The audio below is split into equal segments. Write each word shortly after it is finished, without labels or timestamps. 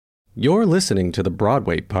You're listening to the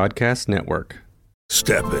Broadway Podcast Network.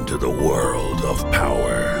 Step into the world of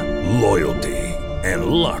power, loyalty, and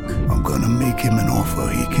luck. I'm gonna make him an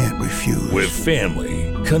offer he can't refuse. With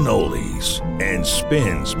family, cannolis, and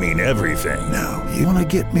spins mean everything. Now, you wanna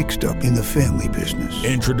get mixed up in the family business.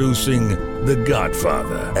 Introducing The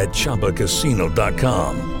Godfather at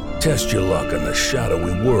ChumbaCasino.com. Test your luck in the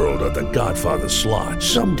shadowy world of The Godfather slot.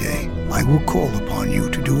 Someday, I will call upon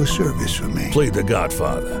you to do a service for me. Play The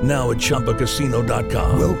Godfather, now at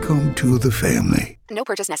ChumbaCasino.com. Welcome to the family. No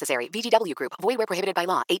purchase necessary. VGW Group. Void where prohibited by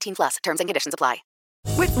law. 18 plus. Terms and conditions apply.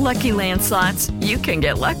 With Lucky Land Slots, you can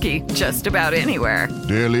get lucky just about anywhere.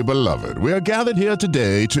 Dearly beloved, we are gathered here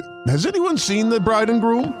today to... Has anyone seen the bride and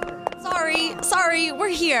groom? Sorry, we're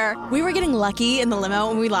here. We were getting lucky in the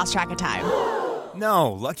limo and we lost track of time.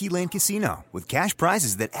 No, Lucky Land Casino, with cash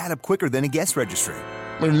prizes that add up quicker than a guest registry.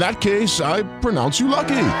 In that case, I pronounce you lucky.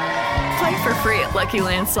 Play for free at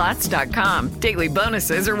LuckyLandSlots.com. Daily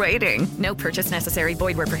bonuses are waiting. No purchase necessary.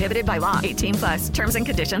 Void where prohibited by law. 18 plus. Terms and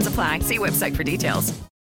conditions apply. See website for details.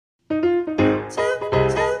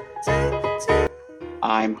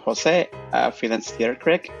 I'm Jose, a freelance theater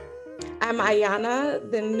critic. I'm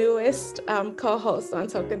Ayana, the newest co-host on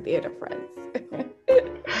Token Theater Friends.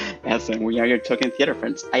 Yes, and we are your Token Theater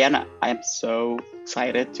Friends. Ayana, I am so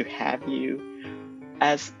excited to have you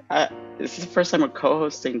as this is the first time we're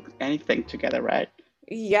co-hosting anything together, right?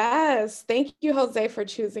 Yes. Thank you, Jose, for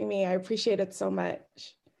choosing me. I appreciate it so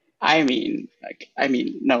much. It's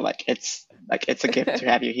a gift to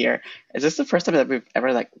have you here. Is this the first time that we've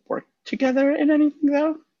ever worked together in anything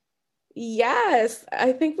though? Yes.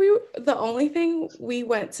 I think the only thing we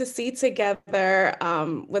went to see together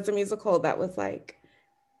was a musical that was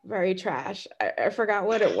very trash. I forgot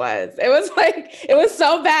what it was. It was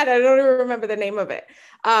so bad. I don't even remember the name of it.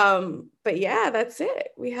 But yeah, that's it.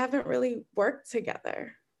 We haven't really worked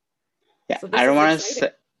together. Yeah, so I don't want to say,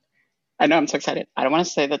 I know I'm so excited. I don't want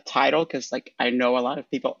to say the title because I know a lot of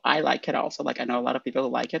people, I like it also. I know a lot of people who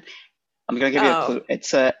like it. I'm going to give you a clue.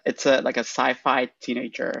 It's a sci-fi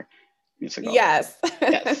teenager musical. Yes.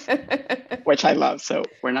 Yes. Which I love. So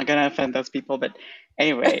we're not going to offend those people. But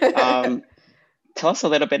anyway, tell us a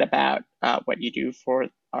little bit about what you do for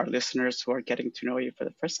our listeners who are getting to know you for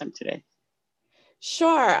the first time today.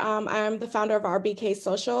 Sure. I'm the founder of RBK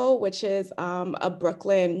Social, which is a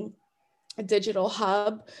Brooklyn digital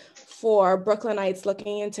hub for Brooklynites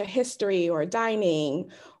looking into history or dining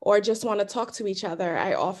or just want to talk to each other.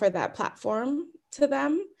 I offer that platform to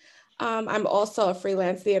them. I'm also a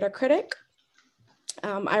freelance theater critic.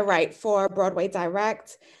 I write for Broadway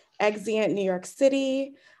Direct, Exeunt New York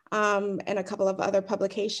City, and a couple of other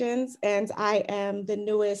publications. And I am the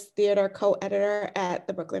newest theater co-editor at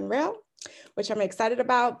the Brooklyn Rail, which I'm excited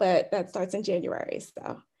about, but that starts in January.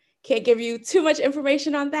 So can't give you too much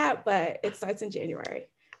information on that, but it starts in January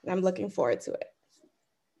and I'm looking forward to it.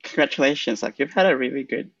 Congratulations. You've had a really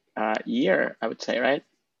good year, I would say, right?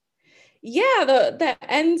 Yeah, the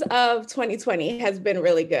end of 2020 has been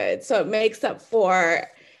really good. So it makes up for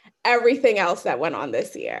everything else that went on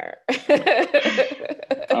this year.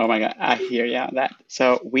 Oh my God, I hear you on that.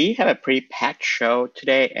 So we have a pretty packed show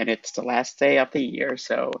today and it's the last day of the year.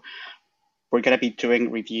 So we're going to be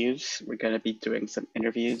doing reviews. We're going to be doing some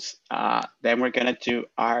interviews. Then we're going to do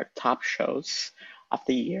our top shows of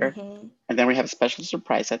the year. Mm-hmm. And then we have a special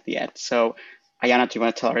surprise at the end. So Ayana, do you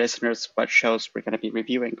want to tell our listeners what shows we're going to be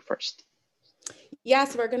reviewing first?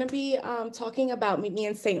 Yes, we're going to be talking about Meet Me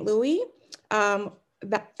in St. Louis at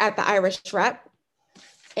the Irish Rep.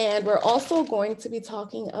 And we're also going to be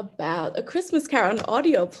talking about A Christmas Carol, an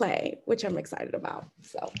audio play, which I'm excited about.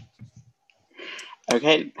 So.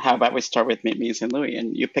 Okay, how about we start with Meet Me in St. Louis,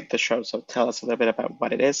 and you picked the show, so tell us a little bit about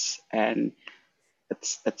what it is, and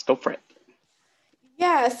let's go for it.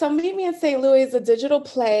 Yeah, so Meet Me in St. Louis is a digital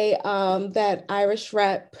play that Irish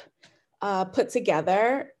Rep put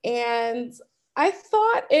together, and I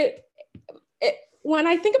thought it when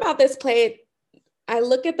I think about this play, I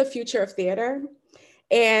look at the future of theater,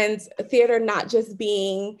 and theater not just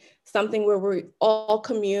being something where we all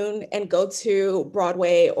commune and go to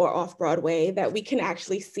Broadway or off Broadway, that we can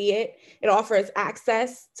actually see it. It offers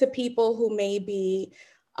access to people who may be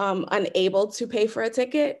unable to pay for a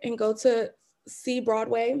ticket and go to see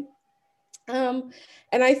Broadway. And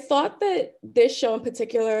I thought that this show in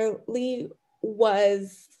particularly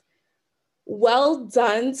was well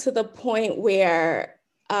done to the point where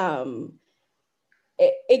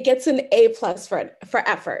it gets an A+ for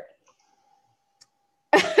effort.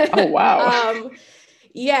 Oh, wow.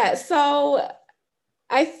 Yeah, so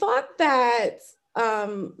I thought that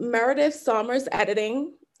Meredith Somers'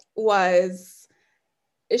 editing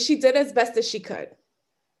she did as best as she could.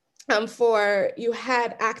 for you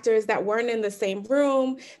had actors that weren't in the same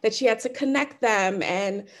room, that she had to connect them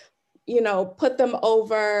and, put them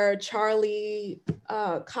over Charlie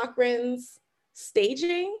Cochran's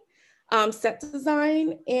staging, set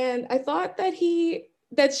design. And I thought that she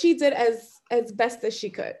did as best as she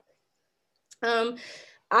could.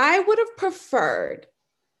 I would have preferred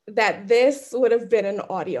that this would have been an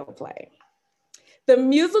audio play. The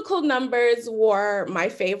musical numbers were my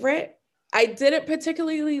favorite. I didn't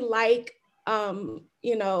particularly like,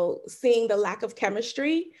 seeing the lack of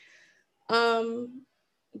chemistry.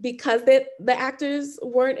 Because the actors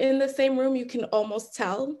weren't in the same room, you can almost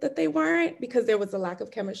tell that they weren't because there was a lack of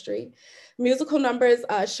chemistry. Musical numbers,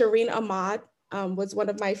 Shireen Ahmad was one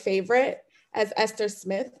of my favorite as Esther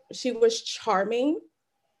Smith. She was charming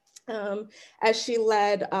as she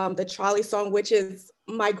led the Trolley song, which is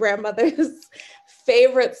my grandmother's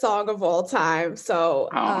favorite song of all time. So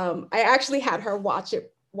I actually had her watch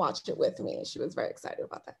it with me, and she was very excited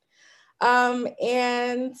about that.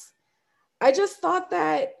 And I just thought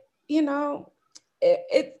that,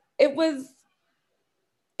 it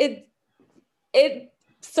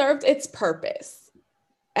served its purpose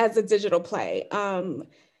as a digital play.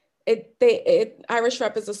 Irish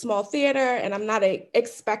Rep is a small theater, and I'm not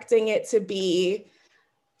expecting it to be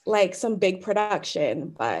like some big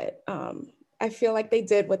production, but I feel like they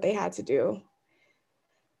did what they had to do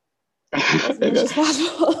as much as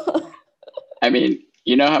possible. I mean,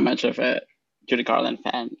 you know how much of a Judy Garland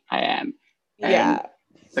fan I am. And yeah.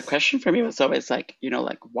 The question for me was always like,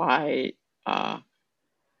 why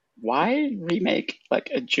remake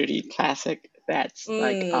like a Judy classic that's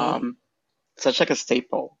like such like a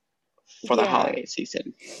staple for the holiday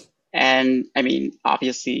season? And I mean,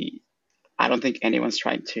 obviously, I don't think anyone's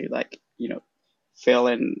trying to like, fill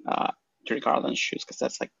in Judy Garland's shoes, because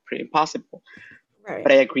that's like pretty impossible. Right.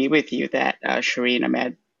 But I agree with you that Shireen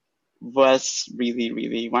Ahmed was really,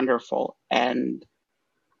 really wonderful. And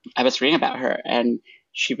I was reading about her, and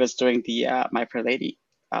she was doing the My Fair Lady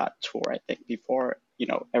tour, I think, before,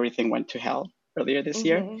 everything went to hell earlier this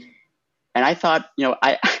year. And I thought,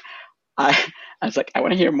 I was like, I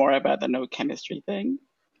want to hear more about the no chemistry thing.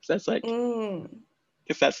 Because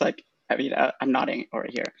that's like, I mean, I'm nodding over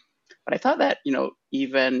here. But I thought that,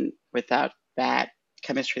 even without that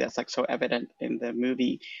chemistry that's like so evident in the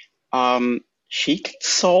movie, she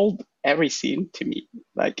sold every scene to me.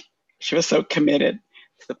 Like, she was so committed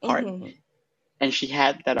to the part. And she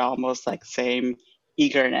had that almost like same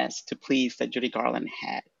eagerness to please that Judy Garland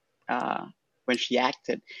had when she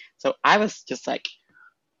acted. So I was just like,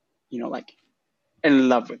 like in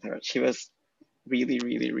love with her. She was really,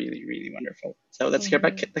 really, really, really wonderful. So let's hear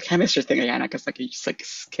about the chemistry thing, Ayana, because like you just like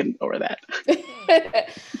skimmed over that.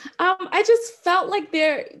 I just felt like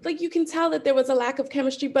you can tell that there was a lack of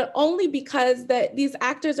chemistry, but only because that these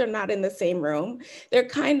actors are not in the same room. They're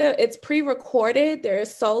it's pre-recorded, they're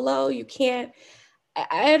solo. You can't,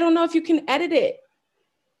 I don't know if you can edit it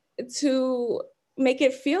to make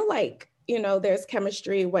it feel like, there's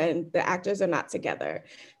chemistry when the actors are not together.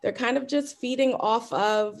 They're kind of just feeding off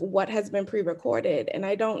of what has been pre-recorded. And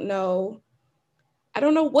I don't know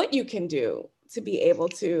what you can do to be able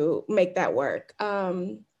to make that work.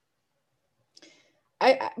 But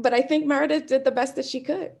I think Meredith did the best that she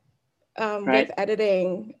could with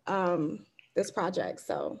editing this project.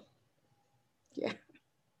 So, yeah.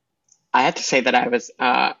 I have to say that I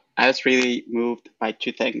was really moved by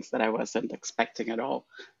two things that I wasn't expecting at all.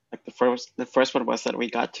 Like the first one was that we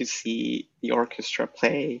got to see the orchestra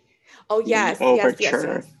play. Oh yes, the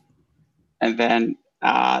overture, yes. And then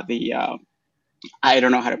I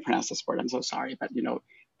don't know how to pronounce this word. I'm so sorry, but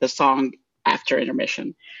the song after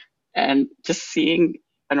intermission, and just seeing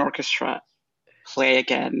an orchestra play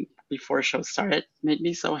again before the show started made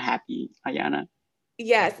me so happy, Ayana.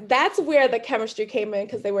 Yes, that's where the chemistry came in,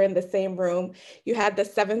 because they were in the same room. You had the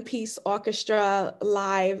 7-piece orchestra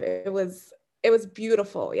live. It was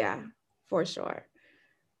beautiful, yeah, for sure.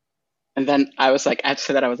 And then I was like, I have to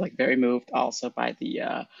say that I was like very moved also by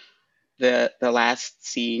the last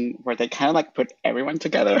scene where they kind of like put everyone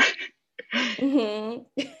together.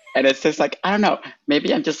 And it's just like, I don't know,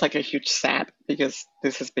 maybe I'm just like a huge sap because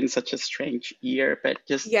this has been such a strange year, but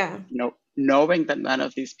just knowing that none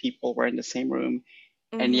of these people were in the same room,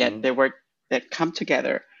 and yet they'd come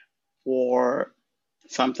together for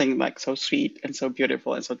something like so sweet and so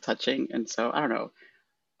beautiful and so touching. And so I don't know,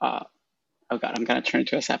 oh God, I'm gonna turn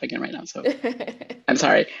into a sap again right now, so I'm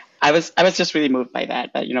sorry. I was just really moved by that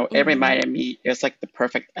it reminded me, it was like the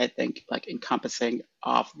perfect, I think, like encompassing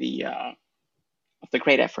of the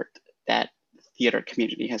great effort that the theater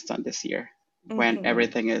community has done this year, when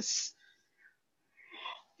everything is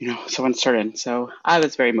so uncertain. So I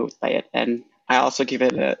was very moved by it, and I also give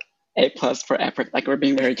it a A+ for effort. Like, we're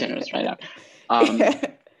being very generous right now,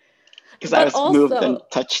 because I was moved and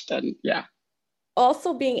touched, and yeah.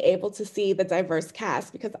 Also being able to see the diverse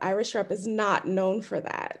cast, because Irish Rep is not known for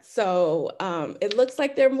that. So it looks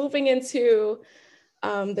like they're moving into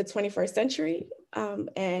the 21st century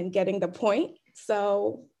and getting the point.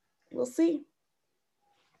 So we'll see.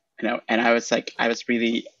 And I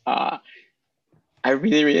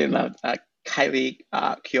really loved Kylie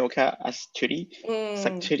Kyoka as Tootie. It's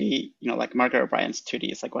like Tootie, like Margaret O'Brien's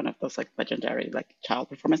Tootie is like one of those like legendary like child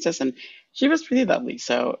performances, and she was really lovely.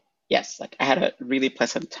 So yes, like I had a really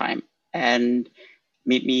pleasant time. And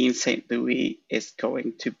Meet Me in St. Louis is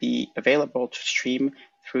going to be available to stream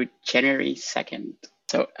through January 2nd.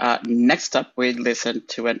 So next up, we listened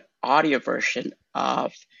to an audio version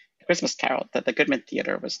of The Christmas Carol that the Goodman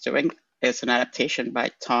Theater was doing. It's an adaptation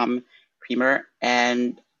by Tom Creamer,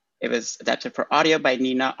 and it was adapted for audio by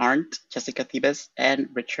Nina Arndt, Jessica Thebes, and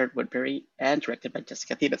Richard Woodbury, and directed by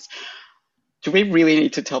Jessica Thebes. Do we really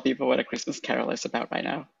need to tell people what A Christmas Carol is about right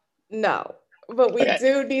now? No, but we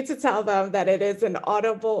do need to tell them that it is an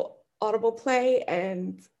audible play,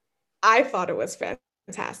 and I thought it was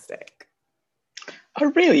fantastic. Oh,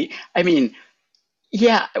 really? I mean,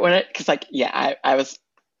 yeah, I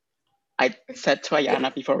said to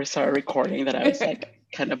Ayana before we started recording that I was like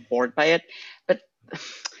kind of bored by it, but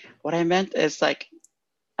what I meant is like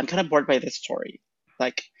I'm kind of bored by this story.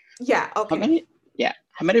 Like, yeah, okay.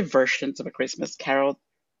 How many versions of A Christmas Carol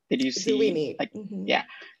did you see? Do we need? Like, yeah,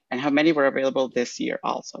 and how many were available this year?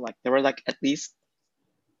 Also, like there were like at least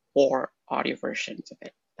 4 audio versions of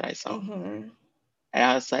it that I saw, and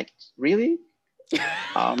I was like, really? It's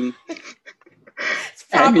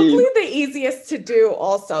probably the easiest to do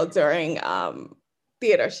also during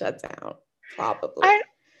theater shutdown, probably.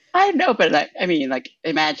 I know, but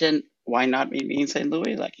imagine, why not Meet Me in St.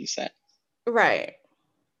 Louis, like you said. Right.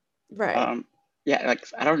 Yeah, like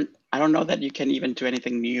I don't know that you can even do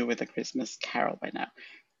anything new with A Christmas Carol by now.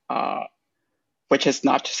 Which is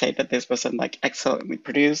not to say that this wasn't like excellently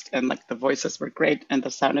produced and like the voices were great and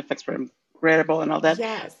the sound effects were incredible and all that.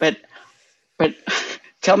 Yes. But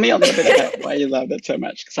tell me a little bit about why you loved it so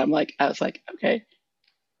much, because I was like, okay.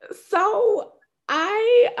 So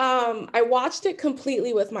I watched it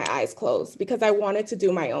completely with my eyes closed because I wanted to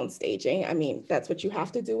do my own staging. I mean, that's what you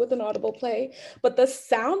have to do with an audible play. But the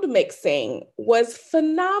sound mixing was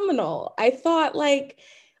phenomenal. I thought like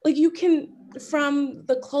you can, from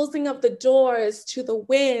the closing of the doors to the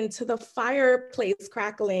wind to the fireplace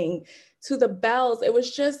crackling to the bells, it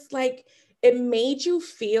was just like, it made you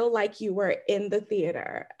feel like you were in the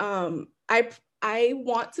theater. I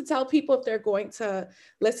want to tell people, if they're going to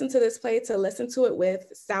listen to this play, to listen to it with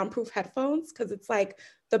soundproof headphones, because it's like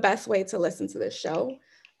the best way to listen to this show.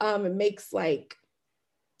 It makes like,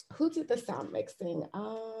 who did the sound mixing?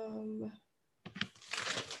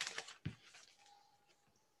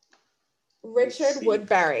 Richard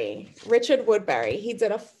Woodbury. He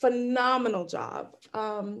did a phenomenal job.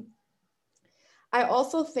 I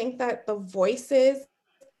also think that the voices,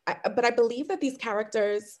 but I believe that these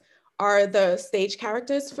characters are the stage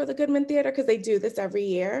characters for the Goodman Theater, because they do this every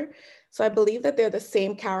year. So I believe that they're the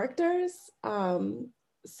same characters.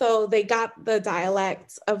 So they got the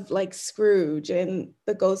dialect of like Scrooge and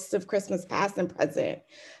the Ghosts of Christmas Past and Present.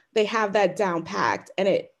 They have that down packed, and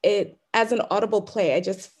it as an audible play, I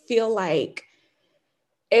just feel like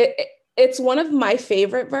it's one of my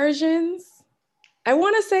favorite versions. I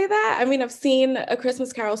want to say that. I mean, I've seen A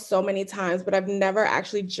Christmas Carol so many times, but I've never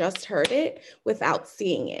actually just heard it without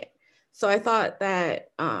seeing it. So I thought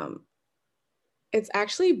that it's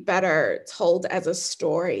actually better told as a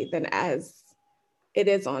story than as it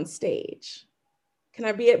is on stage. Can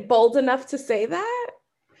I be bold enough to say that?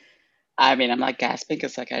 I mean, I'm like gasping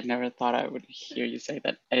because like I never thought I would hear you say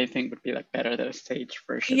that anything would be like better than a stage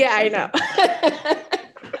version. Yeah, I know.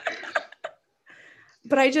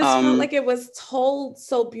 But I just felt like it was told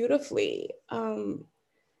so beautifully.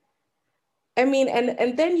 I mean,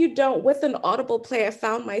 and then you don't, with an audible play, I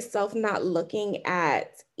found myself not looking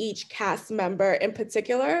at each cast member in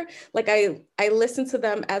particular. Like I listened to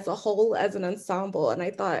them as a whole, as an ensemble, and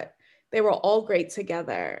I thought they were all great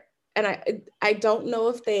together. And I don't know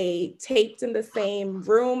if they taped in the same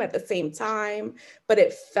room at the same time, but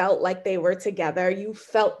it felt like they were together. You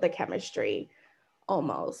felt the chemistry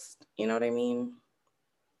almost. You know what I mean?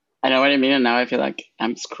 I know what you mean, and now I feel like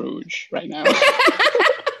I'm Scrooge right now.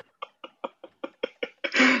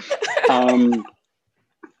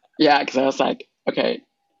 Yeah, because I was like, okay,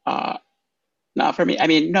 not for me. I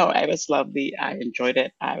mean, no, it was lovely. I enjoyed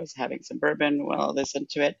it. I was having some bourbon while I listened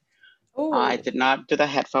to it. I did not do the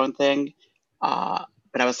headphone thing, but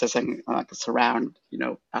I was listening on like a surround,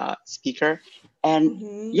 speaker.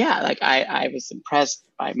 And yeah, like I was impressed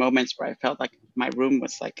by moments where I felt like my room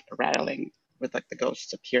was like rattling with like the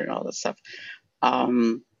ghosts appearing and all this stuff.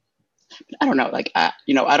 Um, I don't know, like I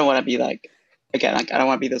don't want to be like, again, like I don't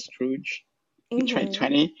want to be the Scrooge in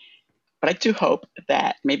 2020, but I do hope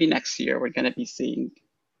that maybe next year we're going to be seeing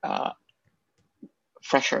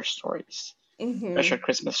fresher stories, fresher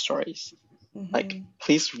Christmas stories. Like,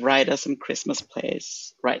 please write us some Christmas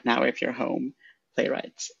plays right now if you're home,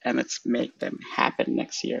 playwrights, and let's make them happen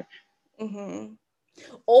next year.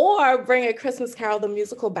 Or bring A Christmas Carol the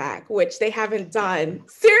musical back, which they haven't done.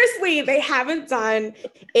 Seriously, they haven't done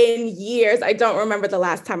in years. I don't remember the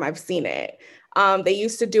last time I've seen it. They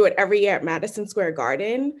used to do it every year at Madison Square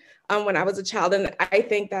Garden when I was a child, and I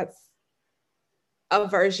think that's a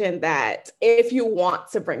version that if you want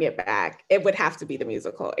to bring it back, it would have to be the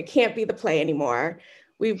musical. It can't be the play anymore.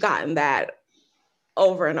 We've gotten that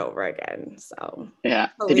over and over again. So yeah,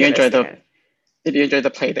 did you enjoy the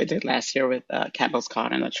play they did last year with Campbell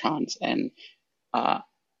Scott and the Chons and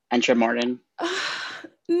Andrea Martin?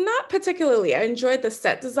 Not particularly. I enjoyed the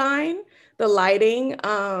set design, the lighting,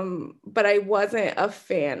 but I wasn't a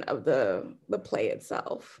fan of the play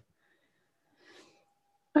itself.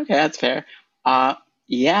 Okay, that's fair.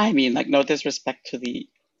 Yeah, I mean, like, no disrespect to the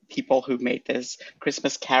people who made this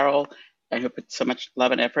Christmas Carol and who put so much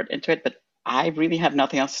love and effort into it, but I really have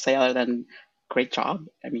nothing else to say other than great job.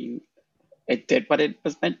 I mean, it did what it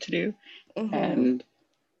was meant to do. And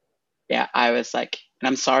yeah, I was like, and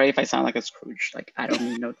I'm sorry if I sound like a Scrooge, like, I don't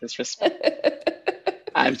mean no disrespect.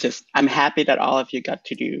 I'm happy that all of you got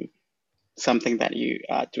to do something that you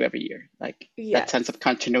do every year. Like, that sense of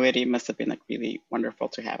continuity must have been like really wonderful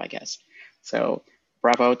to have, I guess. So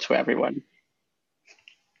bravo to everyone.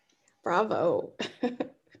 Bravo. All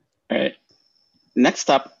right. Next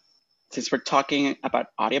up, since we're talking about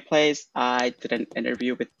audio plays, I did an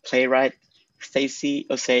interview with playwright Stacey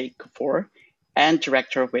Osei-Kuffour and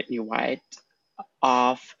director Whitney White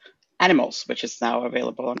of Animals, which is now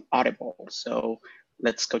available on Audible. So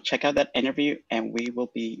let's go check out that interview and we will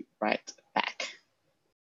be right back.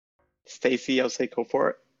 Stacey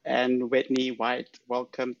Osei-Kuffour and Whitney White,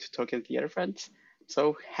 welcome to Token Theater Friends.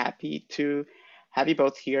 So happy to have you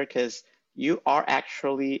both here because you are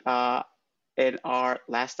actually in our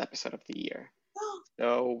last episode of the year.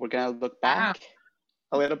 So we're going to look back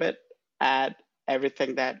a little bit at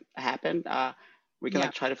everything that happened. We can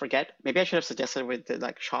like try to forget. Maybe I should have suggested we did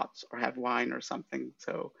like shots or have wine or something.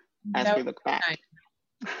 So as we look back.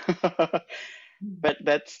 But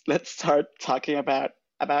let's start talking about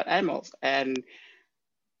Animals. And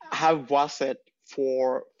how was it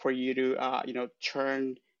for you to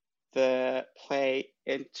turn the play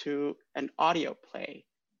into an audio play?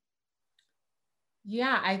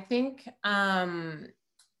 Yeah, I think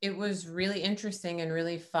it was really interesting and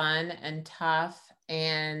really fun and tough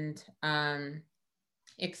and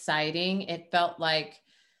exciting. It felt like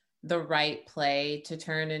the right play to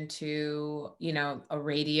turn into, a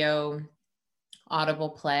radio Audible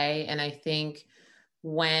play. And I think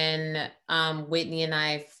when Whitney and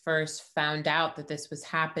I first found out that this was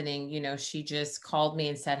happening, she just called me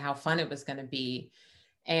and said how fun it was going to be.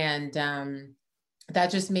 And that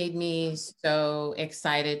just made me so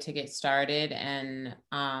excited to get started and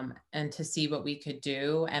to see what we could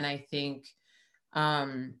do. And I think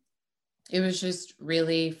it was just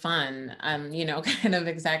really fun, kind of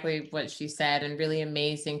exactly what she said, and really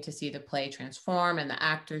amazing to see the play transform and the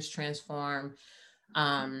actors transform.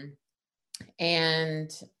 And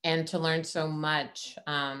to learn so much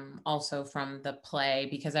also from the play,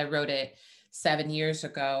 because I wrote it 7 years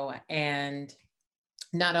ago. And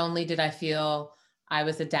not only did I feel I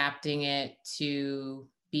was adapting it to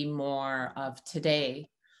be more of today,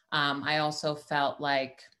 I also felt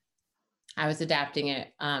like I was adapting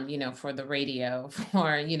it, for the radio,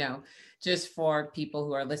 for, just for people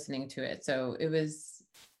who are listening to it. So it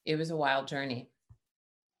was a wild journey.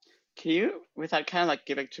 Can you, without kind of like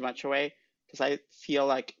giving too much away, because I feel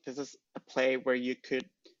like this is a play where you could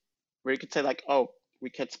say like, oh, we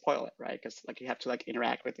could spoil it, right? Because like you have to like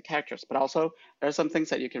interact with the characters, but also there are some things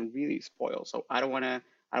that you can really spoil. So I don't want to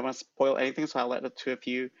spoil anything. So I'll let the two of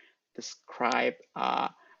you describe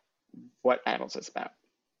what Animals is about.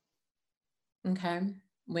 Okay,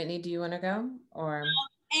 Whitney, do you want to go or?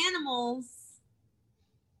 Animals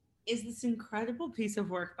is this incredible piece of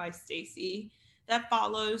work by Stacey that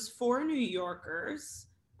follows 4 New Yorkers.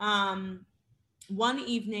 One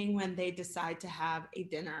evening when they decide to have a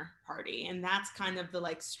dinner party, and that's kind of the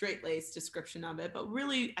like straight-laced description of it. But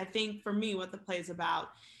really, I think for me, what the play is about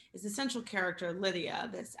is the central character, Lydia,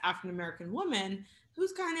 this African-American woman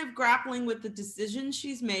who's kind of grappling with the decisions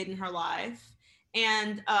she's made in her life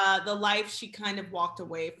and the life she kind of walked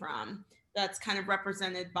away from. That's kind of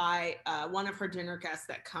represented by one of her dinner guests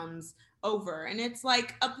that comes over. And it's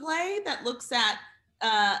like a play that looks at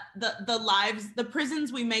the lives, the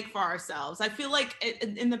prisons we make for ourselves. I feel like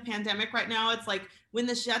in the pandemic right now, it's like when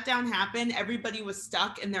the shutdown happened, everybody was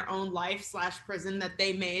stuck in their own life / prison that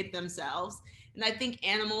they made themselves. And I think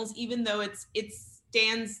Animals, even though it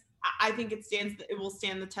will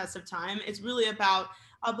stand the test of time. It's really about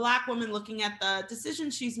a Black woman looking at the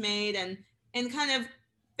decisions she's made and kind of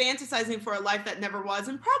fantasizing for a life that never was,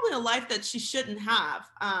 and probably a life that she shouldn't have.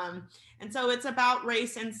 And so it's about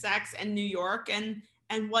race and sex and New York and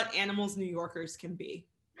what animals New Yorkers can be.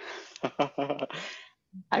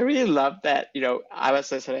 I really love that. I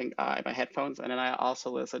was listening in my headphones, and then I also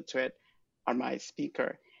listened to it on my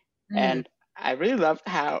speaker. And I really loved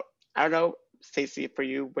how, I don't know, Stacey, for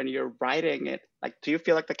you, when you're writing it, like, do you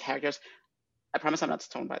feel like the characters, I promise I'm not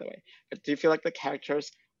stoned, by the way, but do you feel like the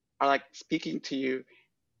characters are like speaking to you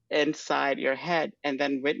inside your head? And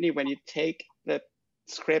then Whitney, when you take the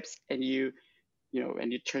scripts and you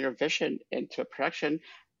turn your vision into a production,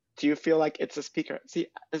 do you feel like it's a speaker? See,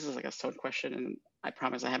 this is like a stone question, and I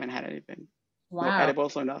promise I haven't had anything. Wow. No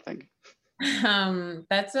edibles or nothing.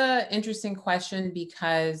 That's an interesting question,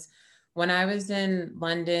 because when I was in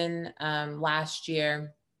London last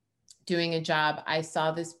year doing a job, I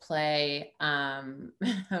saw this play. I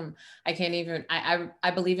believe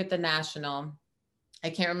at the National. I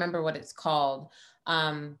can't remember what it's called,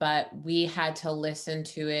 but we had to listen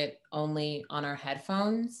to it only on our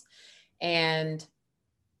headphones. And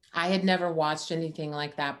I had never watched anything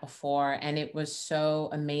like that before. And it was so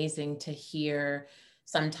amazing to hear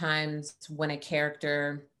sometimes when a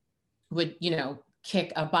character would,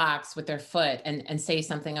 kick a box with their foot and say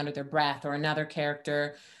something under their breath, or another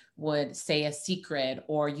character would say a secret,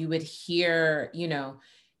 or you would hear,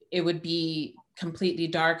 it would be completely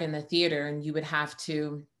dark in the theater and you would have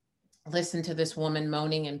to listen to this woman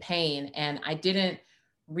moaning in pain. And I didn't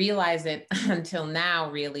realize it until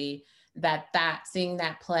now, really, that seeing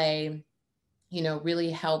that play,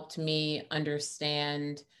 really helped me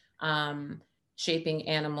understand Shaping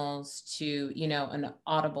Animals to, an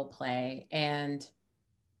audible play. And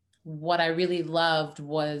what I really loved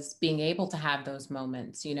was being able to have those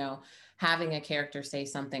moments, having a character say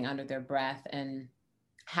something under their breath and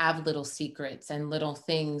have little secrets and little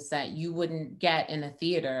things that you wouldn't get in a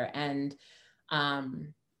theater. And,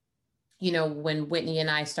 when Whitney and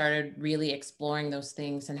I started really exploring those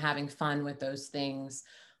things and having fun with those things,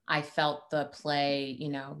 I felt the play,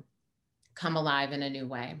 come alive in a new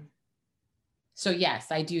way. So yes,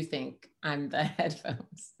 I do think I'm the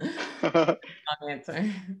headphones.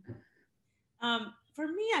 Answer. For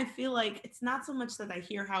me, I feel like it's not so much that I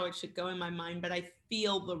hear how it should go in my mind, but I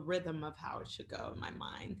feel the rhythm of how it should go in my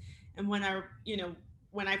mind. And when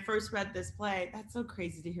I first read this play, that's so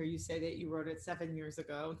crazy to hear you say that you wrote it 7 years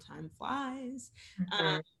ago. Time flies.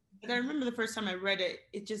 But I remember the first time I read it,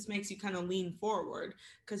 it just makes you kind of lean forward,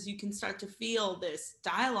 because you can start to feel this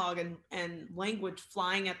dialogue and language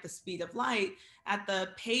flying at the speed of light, at the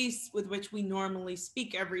pace with which we normally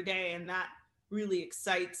speak every day. And that really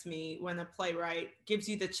excites me when a playwright gives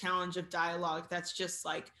you the challenge of dialogue that's just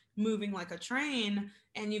like moving like a train,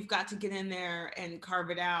 and you've got to get in there and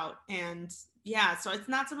carve it out. And yeah, so it's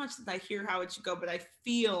not so much that I hear how it should go, but I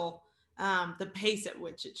feel the pace at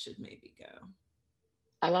which it should maybe go.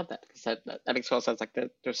 I love that, because that makes total sense. Like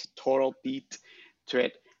there's a total beat to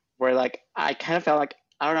it, where like I kind of felt like,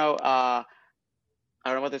 I don't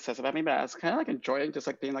know what this says about me, but I was kind of like enjoying just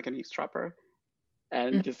like being like an eavesdropper,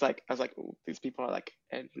 and just like I was like, ooh, these people are like,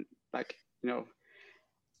 and like in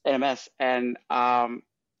a mess. And I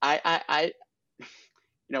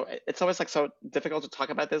it's always like so difficult to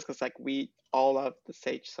talk about this, because like we all love the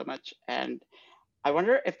stage so much, and I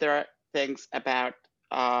wonder if there are things about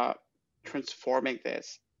transforming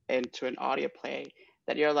this into an audio play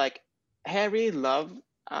that you're like, hey, I really love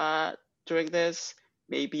doing this.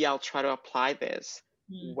 Maybe I'll try to apply this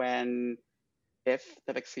if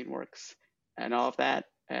the vaccine works and all of that.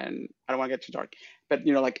 And I don't want to get too dark, but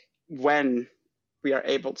like when we are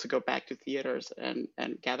able to go back to theaters and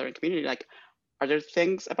gather in community, like, are there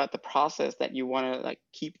things about the process that you want to like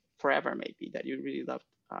keep forever, maybe, that you really loved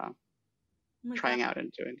trying out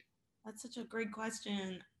and doing? That's such a great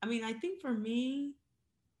question. I mean, I think for me,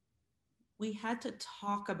 we had to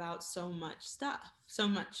talk about so much stuff, so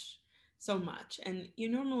much. And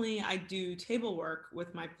normally I do table work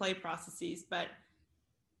with my play processes, but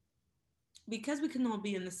because we couldn't all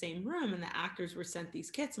be in the same room and the actors were sent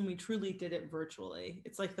these kits and we truly did it virtually.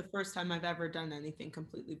 It's like the first time I've ever done anything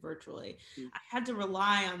completely virtually. I had to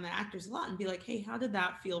rely on the actors a lot and be like, hey, how did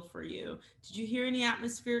that feel for you? Did you hear any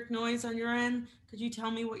atmospheric noise on your end? Could you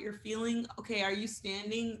tell me what you're feeling? Okay, are you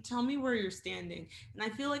standing? Tell me where you're standing. And I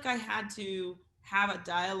feel like I had to have a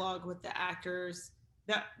dialogue with the actors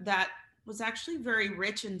that was actually very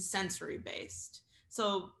rich and sensory based.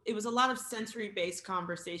 So it was a lot of sensory based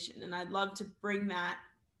conversation. And I'd love to bring that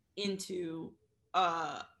into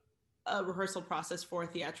a rehearsal process for a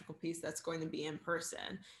theatrical piece that's going to be in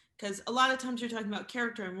person. Because a lot of times you're talking about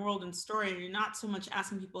character and world and story, and you're not so much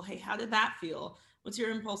asking people, hey, how did that feel? What's your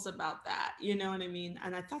impulse about that? You know what I mean?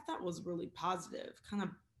 And I thought that was really positive.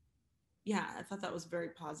 I thought that was very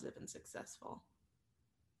positive and successful.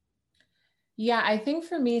 Yeah, I think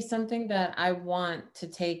for me, something that I want to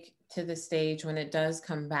take to the stage when it does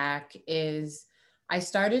come back is I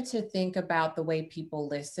started to think about the way people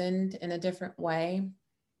listened in a different way.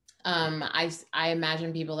 I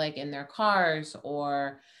imagine people like in their cars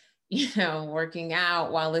or, working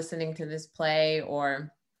out while listening to this play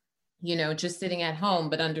or, just sitting at home,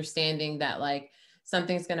 but understanding that like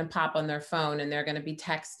something's going to pop on their phone and they're going to be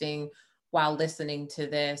texting while listening to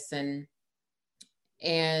this. And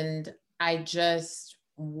I just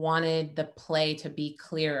wanted the play to be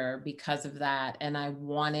clearer because of that. And I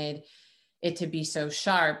wanted it to be so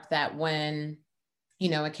sharp that when,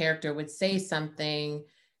 a character would say something,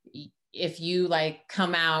 if you like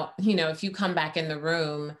come out, if you come back in the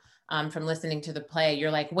room from listening to the play,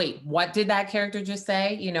 you're like, wait, what did that character just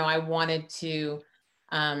say? I wanted to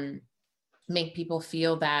make people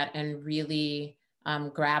feel that and really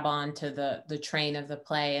grab onto the train of the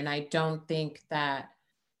play. And I don't think that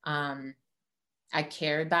I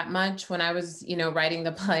cared that much when I was, writing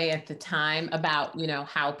the play at the time about,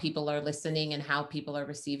 how people are listening and how people are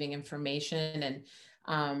receiving information.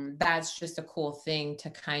 And that's just a cool thing to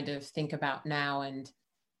kind of think about now. And,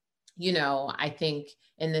 I think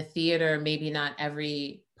in the theater, maybe not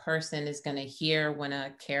every person is going to hear when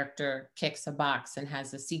a character kicks a box and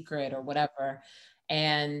has a secret or whatever.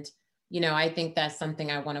 And, I think that's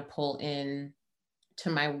something I want to pull in to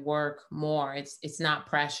my work more. It's not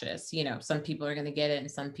precious. Some people are going to get it and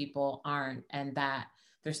some people aren't. And that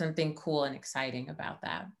there's something cool and exciting about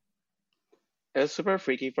that. It was super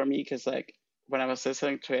freaky for me because like when I was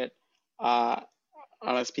listening to it on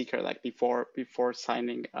a speaker, like before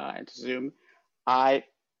signing into Zoom, I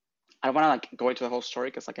want to like go into the whole story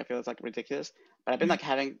because like I feel it's like ridiculous, but I've been like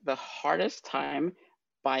having the hardest time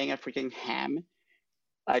buying a freaking ham.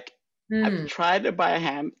 Like I've tried to buy a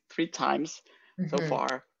ham 3 times so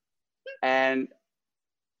far, and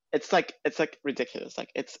it's like ridiculous.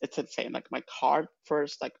 Like it's insane. Like my card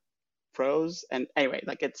first like froze, and anyway,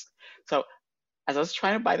 like it's so as I was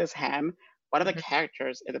trying to buy this ham, one of the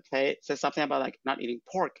characters in the play says something about like not eating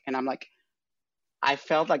pork, and I'm like, I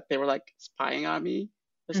felt like they were like spying on me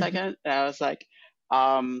for a second, and I was like,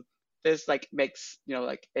 this like makes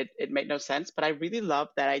like it made no sense, but I really love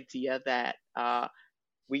that idea that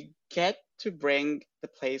we get to bring the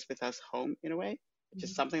plays with us home in a way, which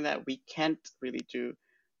is something that we can't really do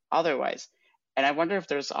otherwise. And I wonder if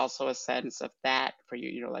there's also a sense of that for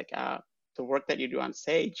you, like the work that you do on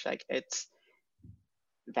stage, like it's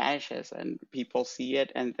vanishes and people see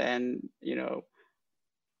it and then,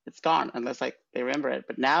 it's gone unless like they remember it.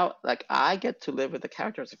 But now like I get to live with the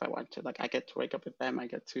characters if I want to, like I get to wake up with them. I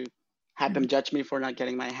get to have them judge me for not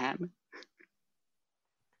getting my ham.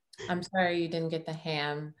 I'm sorry you didn't get the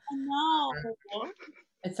ham. No.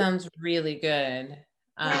 It sounds really good.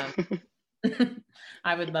 I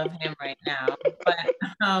would love ham right now.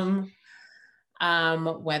 But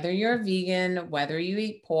whether you're a vegan, whether you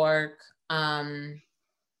eat pork, I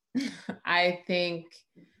think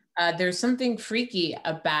there's something freaky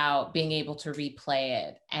about being able to replay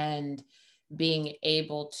it and being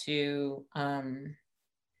able to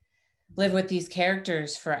live with these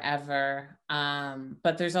characters forever.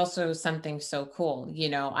 But there's also something so cool.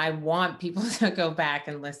 I want people to go back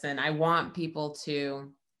and listen. I want people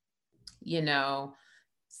to,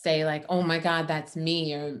 say like, oh my God, that's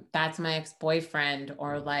me, or that's my ex-boyfriend,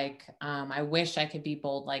 or like, I wish I could be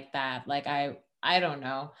bold like that. Like, I don't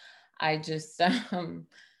know. I just,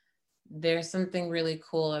 there's something really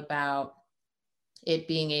cool about it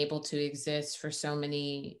being able to exist for so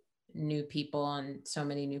many new people and so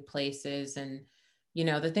many new places. And,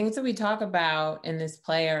 the things that we talk about in this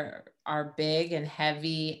play are big and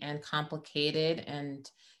heavy and complicated and,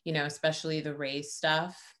 especially the race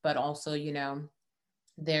stuff, but also,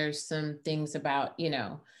 there's some things about,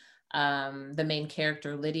 the main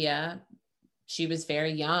character, Lydia. she was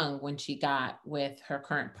very young when she got with her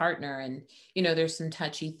current partner. And, you know, there's some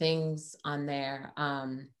touchy things on there.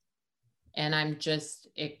 And I'm just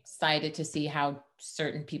excited to see how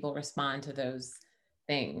certain people respond to those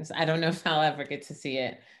things. I don't know if I'll ever get to see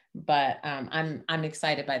it, but I'm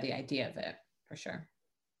excited by the idea of it for sure.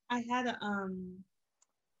 I had a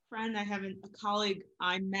friend, a colleague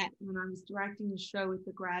I met when I was directing a show with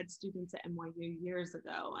the grad students at NYU years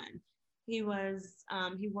ago, and he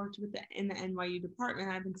worked in the NYU department.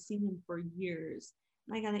 I haven't seen him for years.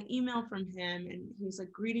 And I got an email from him, and he was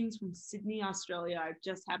like, "Greetings from Sydney, Australia. I've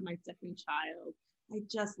just had my second child. I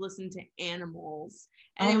just listened to Animals."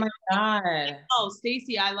 And oh my God. Oh,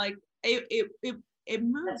 Stacey, I like it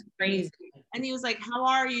moved. That's crazy. And he was like, "How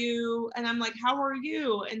are you?" And I'm like, "How are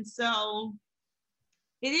you?" And so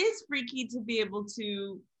it is freaky to be able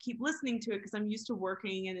to keep listening to it, because I'm used to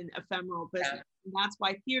working in an ephemeral business. Yeah. And that's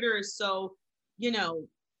why theater is so,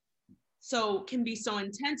 can be so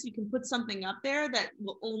intense. You can put something up there that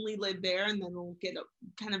will only live there and then will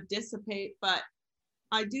kind of dissipate. But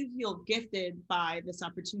I do feel gifted by this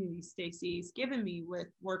opportunity Stacey's given me with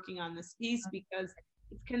working on this piece, because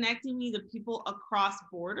it's connecting me to people across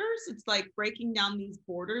borders. It's like breaking down these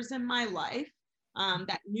borders in my life.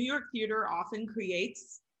 That New York theater often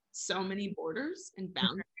creates so many borders and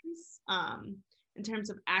boundaries in terms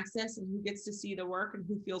of access and who gets to see the work and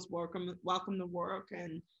who feels welcome to work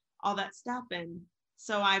and all that stuff. And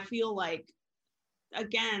so I feel like,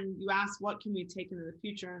 again, you asked what can we take into the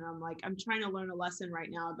future, and I'm like, I'm trying to learn a lesson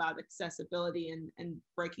right now about accessibility and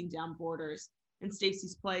breaking down borders. And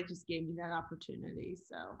Stacey's play just gave me that opportunity.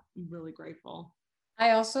 So I'm really grateful.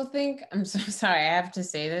 I also think, I'm so sorry, I have to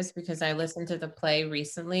say this because I listened to the play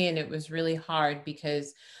recently and it was really hard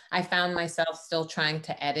because I found myself still trying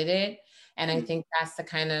to edit it. And I think that's the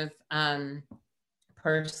kind of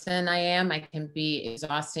person I am. I can be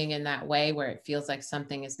exhausting in that way where it feels like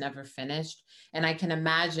something is never finished. And I can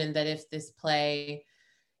imagine that if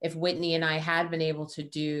Whitney and I had been able to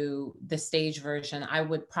do the stage version, I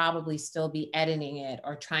would probably still be editing it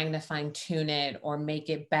or trying to fine tune it or make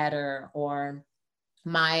it better, or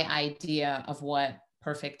my idea of what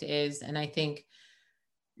perfect is. And I think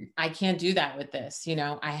I can't do that with this.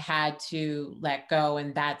 I had to let go.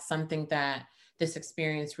 And that's something that this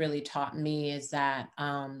experience really taught me, is that,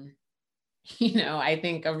 I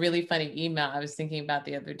think a really funny email I was thinking about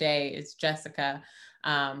the other day is Jessica,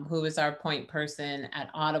 who is our point person at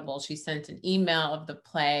Audible. She sent an email of the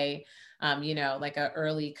play, like an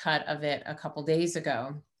early cut of it a couple days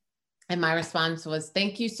ago. And my response was,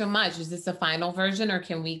 "Thank you so much. Is this a final version or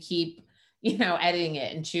can we keep, editing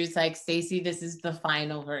it?" And she was like, "Stacey, this is the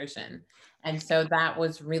final version." And so that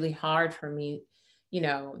was really hard for me,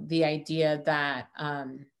 the idea that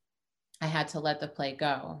I had to let the play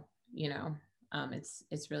go,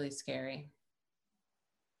 it's really scary.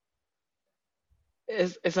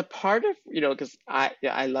 Is a part of, because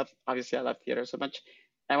I love theater so much.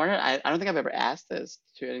 I don't think I've ever asked this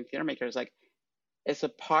to any theater makers, like, is a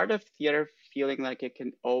part of theater feeling like it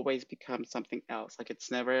can always become something else? Like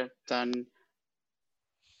it's never done.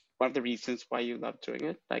 One of the reasons why you love doing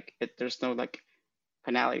it, like there's no like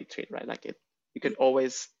finality to it, right? Like you could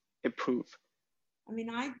always improve. I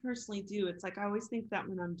mean, I personally do. It's like I always think that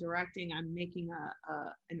when I'm directing, I'm making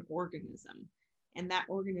an organism, and that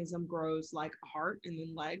organism grows like a heart, and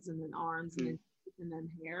then legs, and then arms, and then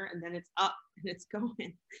hair, and then it's up and it's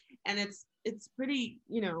going. And it's pretty,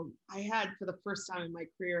 I had for the first time in my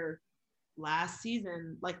career last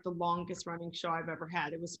season, like the longest running show I've ever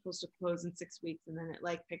had. It was supposed to close in 6 weeks, and then it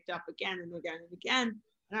like picked up again and again and again.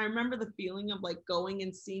 And I remember the feeling of like going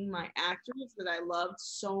and seeing my actors that I loved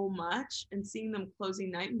so much and seeing them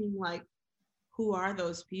closing night and being like, who are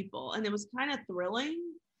those people? And it was kind of thrilling.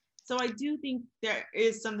 So I do think there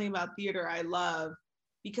is something about theater I love,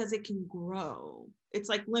 because it can grow. It's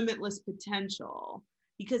like limitless potential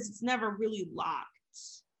because it's never really locked.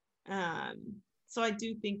 So I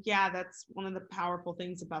do think, that's one of the powerful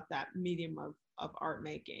things about that medium of art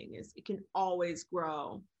making, is it can always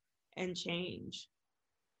grow and change.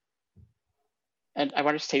 And I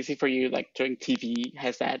wonder, Stacey, for you, like doing TV,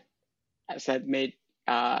 has that made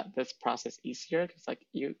this process easier? Because like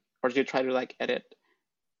or do you try to like edit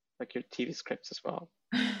like your TV scripts as well?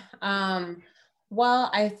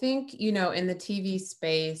 Well, I think, in the TV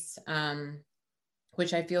space,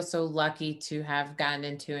 which I feel so lucky to have gotten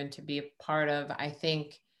into and to be a part of, I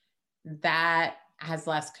think that has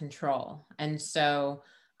less control. And so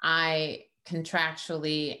I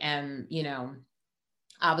contractually am,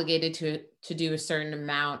 obligated to do a certain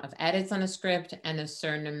amount of edits on a script and a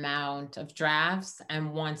certain amount of drafts.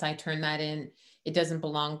 And once I turn that in it doesn't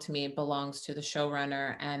belong to me. It belongs to the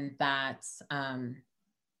showrunner. And that's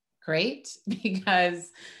great,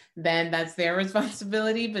 because then that's their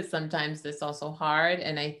responsibility. But sometimes it's also hard.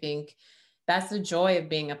 And I think that's the joy of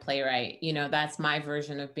being a playwright. You know, that's my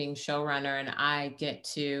version of being showrunner. And I get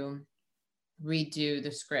to redo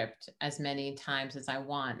the script as many times as I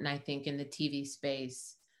want. And I think in the TV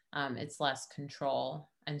space, it's less control.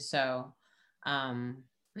 And so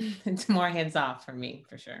it's more hands off for me,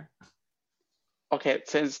 for sure. Okay,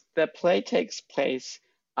 since the play takes place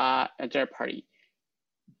at a dinner party,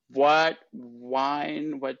 what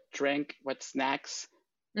wine, what drink, what snacks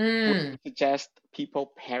would you suggest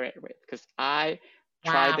people pair it with? Because I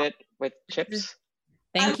tried it with chips.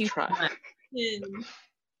 Thank you.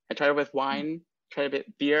 I tried it with wine, tried it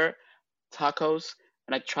with beer, tacos,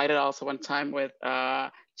 and I tried it also one time with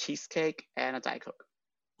cheesecake and a Diet Coke.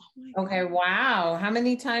 Okay, wow. How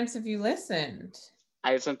many times have you listened?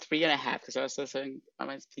 I listened 3.5 because I was listening on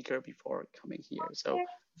my speaker before coming here. So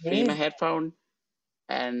 3 in my headphone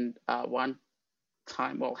and one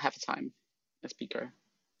time, well, half the time, a speaker.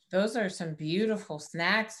 Those are some beautiful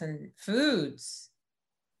snacks and foods.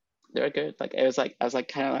 They're good. Like it was like I was like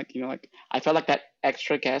kind of like, you know, like I felt like that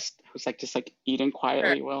extra guest who's like just like eating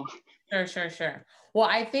quietly. Sure. Well,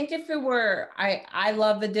 I think if it were, I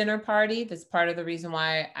love the dinner party. That's part of the reason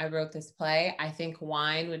why I wrote this play. I think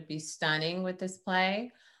wine would be stunning with this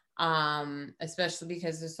play, especially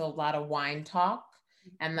because there's a lot of wine talk,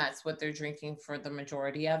 and that's what they're drinking for the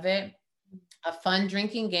majority of it. A fun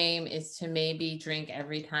drinking game is to maybe drink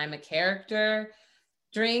every time a character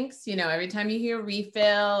drinks, you know, every time you hear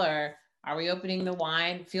refill or are we opening the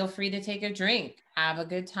wine, feel free to take a drink, have a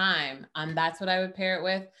good time. That's what I would pair it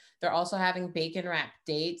with. They're also having bacon wrapped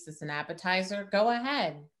dates as an appetizer. Go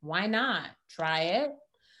ahead. Why not? Try it.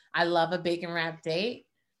 I love a bacon wrapped date,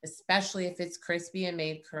 especially if it's crispy and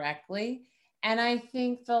made correctly. And I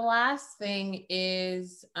think the last thing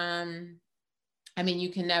is, I mean,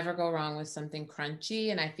 you can never go wrong with something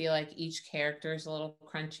crunchy. And I feel like each character is a little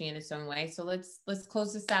crunchy in its own way. So let's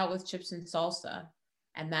close this out with chips and salsa.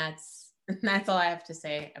 And that's all I have to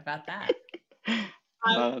say about that.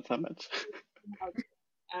 That's how much.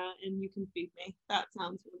 And you can feed me. That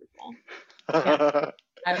sounds wonderful.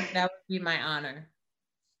 Yeah, that would be my honor.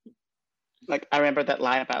 Like I remember that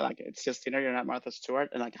line about like it's just dinner, you're not Martha Stewart,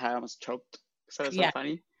 and like how I almost choked. So it's so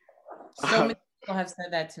funny. So many people have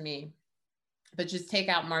said that to me. But just take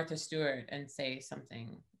out Martha Stewart and say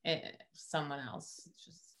something, someone else.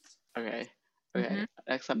 Just okay.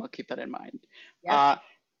 Next time I'll keep that in mind. Yeah.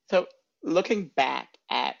 So looking back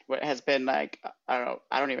at what has been like, I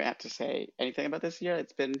don't even have to say anything about this year.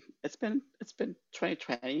 It's been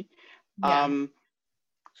 2020. Yeah.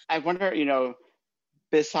 I wonder, you know,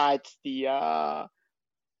 besides the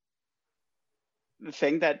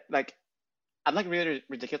thing that like, I'm like really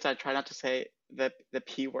ridiculous. I try not to say the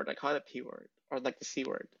P word. I call it the P word or like the C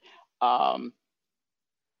word.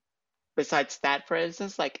 Besides that, for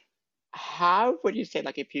instance, like how would you say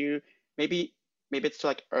like if you maybe it's too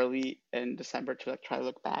like early in December to like try to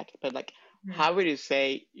look back, but like how would you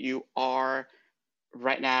say you are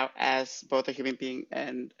right now as both a human being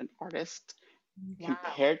and an artist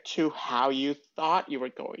compared to how you thought you were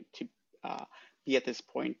going to be at this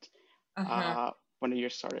point when the year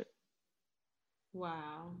started?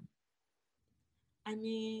 Wow. I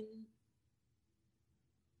mean,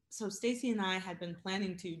 so Stacey and I had been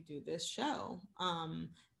planning to do this show,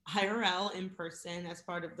 IRL in person as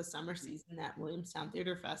part of the summer season at Williamstown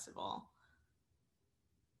Theater Festival.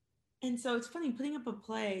 And so it's funny, putting up a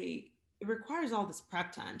play, it requires all this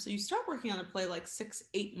prep time. So you start working on a play like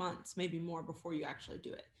 6-8 months, maybe more before you actually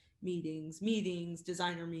do it. Meetings,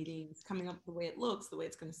 designer meetings, coming up with the way it looks, the way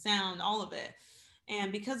it's going to sound, all of it.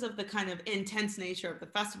 And because of the kind of intense nature of the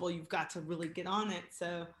festival, you've got to really get on it.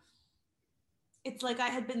 So it's like I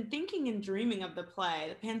had been thinking and dreaming of the play.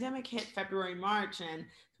 The pandemic hit February, March, and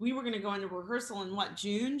we were going to go into rehearsal in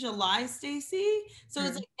June, July, Stacey? So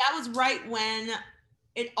it's like that was right when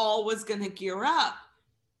it all was going to gear up.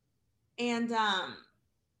 And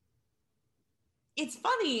it's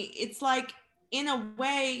funny. It's like, in a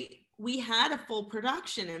way, we had a full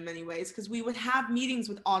production in many ways because we would have meetings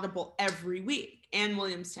with Audible every week and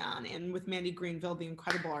Williamstown and with Mandy Greenville, the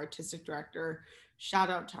incredible artistic director. Shout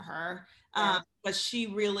out to her. But she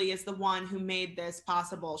really is the one who made this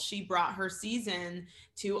possible. She brought her season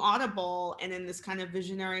to Audible and in this kind of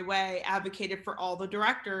visionary way advocated for all the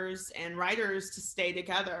directors and writers to stay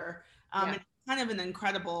together. And it's kind of an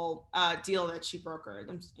incredible deal that she brokered.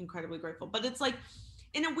 I'm incredibly grateful. But it's like,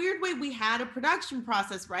 in a weird way, we had a production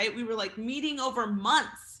process, right? We were like meeting over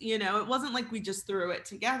months, you know, it wasn't like we just threw it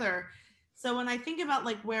together. So when I think about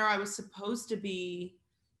like where I was supposed to be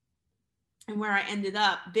and where I ended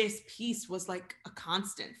up, this piece was like a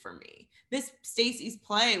constant for me. This Stacey's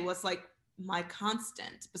play was like my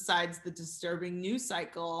constant besides the disturbing news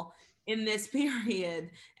cycle in this period.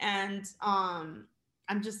 And I'm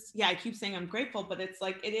just, I keep saying I'm grateful, but it's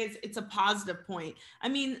like, it's a positive point. I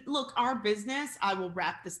mean, look, our business, I will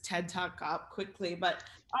wrap this TED Talk up quickly, but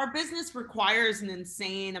our business requires an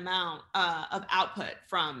insane amount of output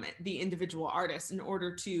from the individual artists in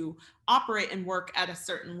order to operate and work at a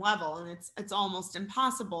certain level. And it's almost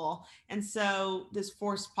impossible. And so this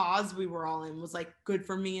forced pause we were all in was like good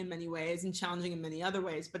for me in many ways and challenging in many other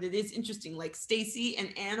ways. But it is interesting, like Stacey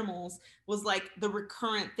and Animals was like the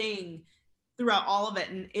recurrent thing throughout all of it,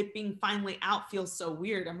 and it being finally out feels so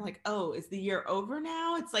weird. I'm like, oh, is the year over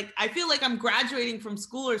now? It's like I feel like I'm graduating from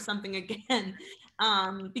school or something again,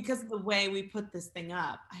 because of the way we put this thing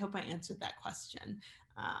up. I hope I answered that question.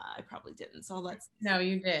 I probably didn't, so No,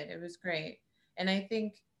 you did. It was great. And I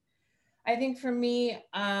think for me,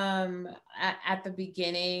 at the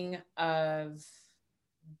beginning of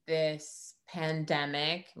this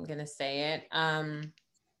pandemic, I'm gonna say it, I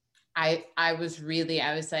was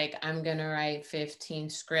like, I'm gonna write 15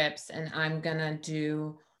 scripts and I'm gonna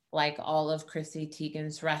do like all of Chrissy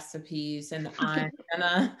Teigen's recipes and I'm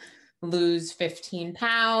gonna lose 15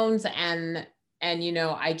 pounds. And you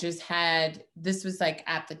know, I just had, this was like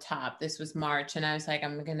at the top, this was March. And I was like,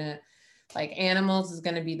 I'm gonna, like, Animals is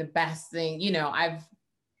gonna be the best thing. You know,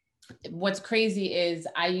 what's crazy is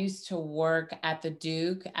I used to work at the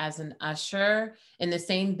Duke as an usher in the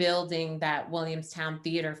same building that Williamstown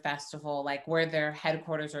Theater Festival, like where their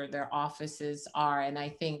headquarters or their offices are. And I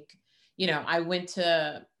think, you know, I went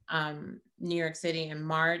to New York City in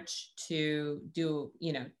March to do,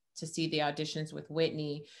 you know, to see the auditions with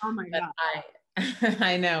Whitney. Oh my God.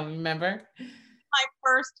 I know, remember? My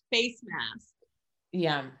first face mask.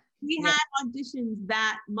 Yeah. We had auditions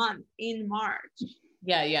that month in March.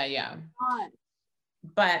 Yeah.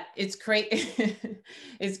 But it's crazy.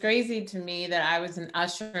 It's crazy to me that I was an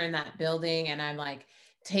usher in that building and I'm like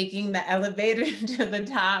taking the elevator to the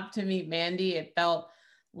top to meet Mandy. It felt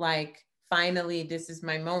like finally this is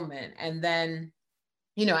my moment. And then,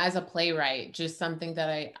 you know, as a playwright, just something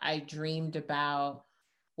that I dreamed about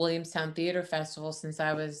Williamstown Theater Festival since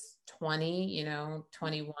I was 20, you know,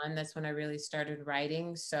 21. That's when I really started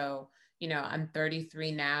writing. So, you know, I'm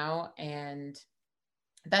 33 now and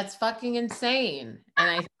that's fucking insane.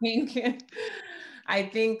 And I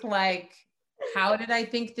think like, how did I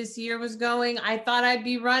think this year was going? I thought I'd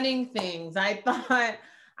be running things. I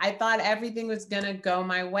thought everything was gonna go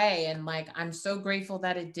my way. And like, I'm so grateful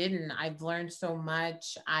that it didn't. I've learned so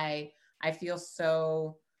much. I feel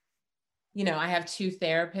so, you know, I have 2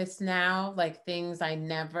 therapists now, like things I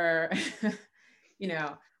never, you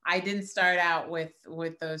know, I didn't start out with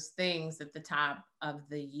those things at the top of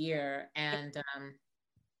the year. And,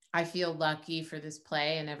 I feel lucky for this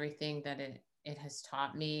play and everything that it has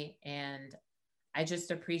taught me. And I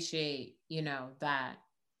just appreciate, you know, that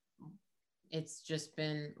it's just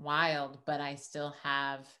been wild, but I still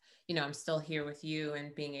have, you know, I'm still here with you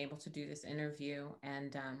and being able to do this interview.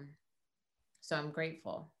 And so I'm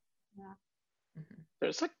grateful. Yeah. Mm-hmm.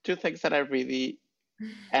 There's like 2 things that I really,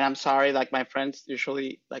 and I'm sorry, like my friends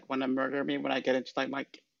usually like want to murder me when I get into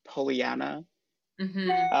like Pollyanna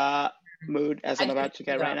mood as I'm about to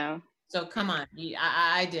get right now. So come on,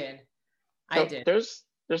 I did. There's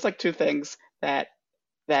like 2 things that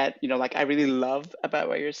you know, like I really love about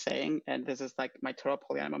what you're saying, and this is like my total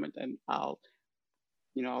Pollyanna moment, and I'll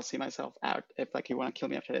see myself out if like you want to kill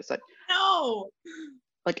me after this. Like, no,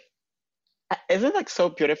 like, isn't it like so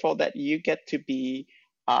beautiful that you get to be,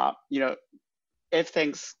 you know, if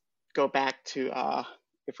things go back to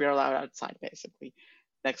if we're allowed outside basically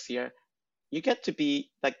next year, you get to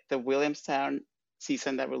be like the Williamstown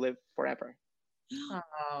season that will live forever.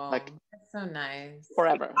 Oh, like, that's so nice.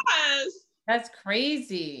 Forever. Yes. That's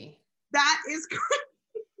crazy. That is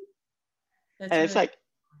crazy. And really, it's like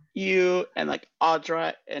you and like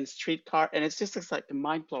Audra and Streetcar, and it's just this like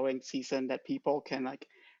mind-blowing season that people can like,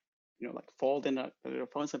 you know, like fold in their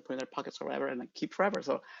phones and put in their pockets or whatever and like keep forever.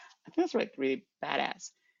 So I think that's like really badass.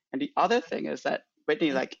 And the other thing is that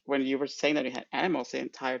Whitney, like when you were saying that you had animals the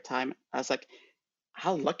entire time, I was like,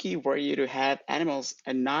 how lucky were you to have animals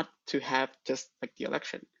and not to have just like the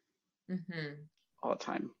election all the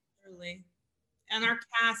time? Really. And our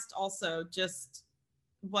cast also, just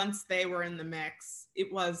once they were in the mix,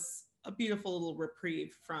 it was a beautiful little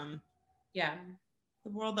reprieve from the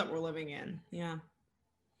world that we're living in. Yeah.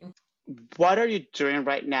 What are you doing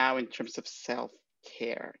right now in terms of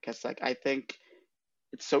self-care? Because like I think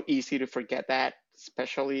it's so easy to forget that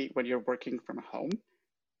especially when you're working from home.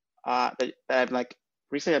 That I'm like,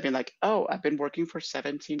 recently I've been like, oh, I've been working for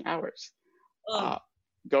 17 hours.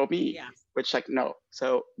 Go me. Yeah. Which like, no.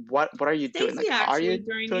 So what are you doing? Stacey Like, are actually, you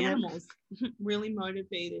during doing it? animals, really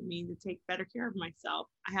motivated me to take better care of myself.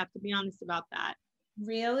 I have to be honest about that.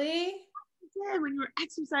 Really? Yeah, when you were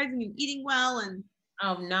exercising and eating well and.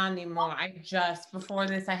 Oh, not anymore. Before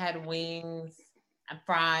this, I had wings and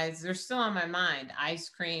fries. They're still on my mind. Ice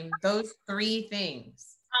cream, those 3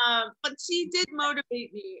 things. But she did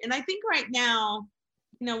motivate me. And I think right now,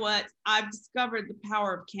 you know what? I've discovered the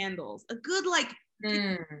power of candles. A good, like,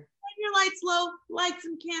 turn your lights low, light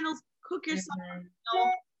some candles, cook yourself,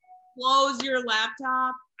 close your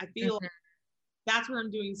laptop. I feel like that's what I'm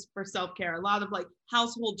doing for self-care. A lot of like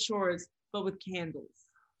household chores, but with candles.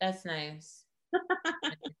 That's nice.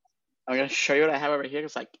 I'm gonna show you what I have over here.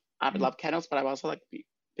 It's like I love candles, but I've also like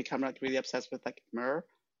become like really obsessed with like myrrh.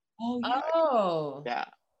 Oh. Yeah,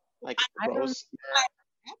 like rose.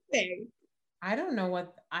 I don't know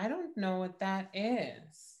what that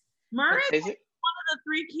is. Myrrh is like one of the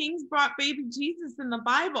 3 kings brought baby Jesus in the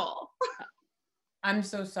Bible. I'm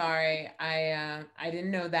so sorry. I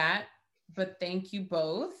didn't know that, but thank you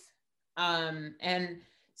both. And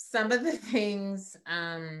some of the things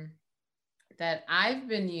that I've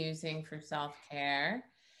been using for self-care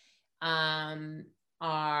are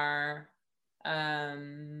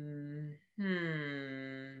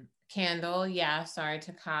candle. Yeah, sorry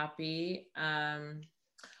to copy.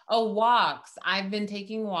 Walks. I've been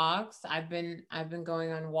taking walks. I've been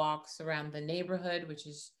going on walks around the neighborhood, which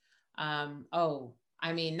is not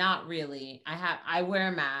really. I wear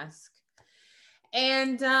a mask.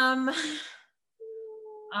 And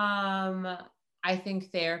I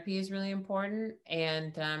think therapy is really important,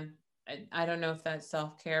 and I don't know if that's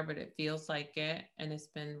self-care, but it feels like it, and it's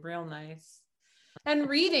been real nice. And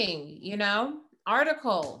reading,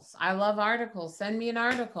 articles. I love articles. Send me an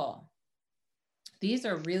article. These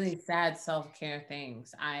are really sad self-care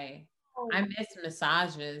things. I miss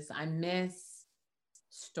massages. I miss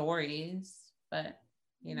stories, but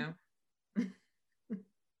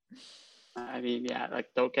I mean, yeah, like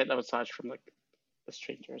don't get a massage from like a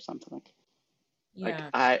stranger or something like. Yeah.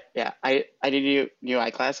 Like I need new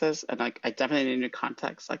eyeglasses, and like I definitely need new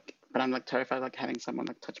contacts. Like, but I'm like terrified like having someone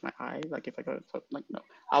like touch my eye. Like if I go to like no,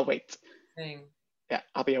 I'll wait. Yeah,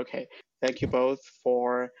 I'll be okay. Thank you both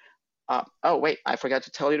for. Oh wait, I forgot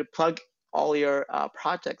to tell you to plug all your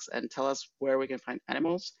projects and tell us where we can find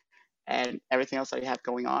animals and everything else that you have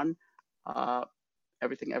going on.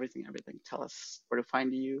 Everything. Tell us where to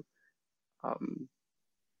find you.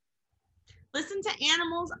 Listen to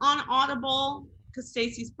Animals on Audible because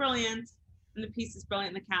Stacey's brilliant and the piece is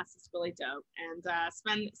brilliant. The cast is really dope, and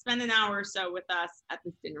spend an hour or so with us at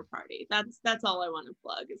this dinner party. That's all I want to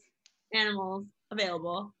plug is Animals,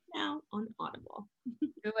 available now on Audible.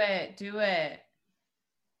 Do it.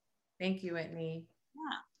 Thank you, Whitney.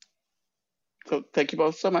 Yeah. So thank you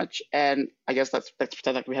both so much, and I guess let's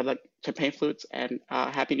pretend like we have like champagne flutes and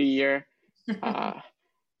Happy New Year.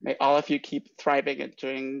 May all of you keep thriving and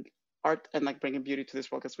doing art and like bringing beauty to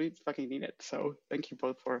this world because we fucking need it. So thank you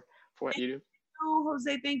both for what you do. Oh,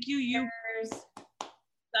 Jose, thank you. You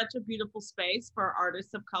such a beautiful space for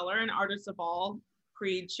artists of color and artists of all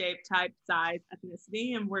creed, shape, type, size,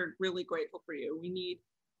 ethnicity, and we're really grateful for you. We need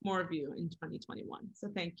more of you in 2021. So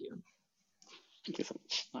thank you. Thank you so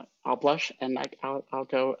much. I'll blush and like I'll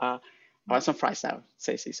go. I want some fries now,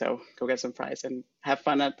 Stacey. So go get some fries and have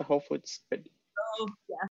fun at the Whole Foods. Oh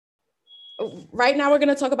yeah. Right now, we're going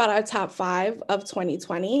to talk about our top 5 of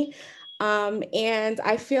 2020. And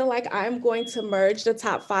I feel like I'm going to merge the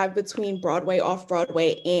top 5 between Broadway,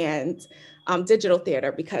 off-Broadway, and digital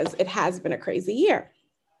theater because it has been a crazy year.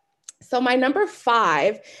 So my number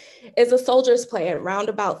 5 is A Soldier's Play at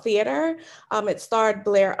Roundabout Theater. It starred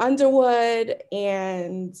Blair Underwood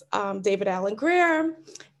and David Alan Grier.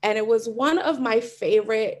 And it was one of my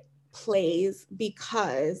favorite plays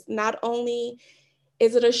because not only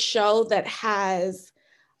is it a show that has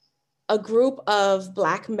a group of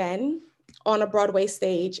Black men on a Broadway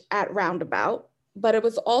stage at Roundabout, but it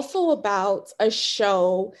was also about a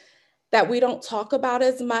show that we don't talk about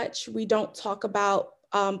as much. We don't talk about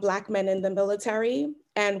Black men in the military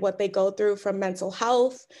and what they go through from mental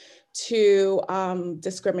health to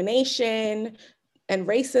discrimination and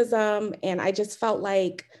racism. And I just felt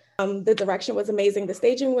like the direction was amazing, the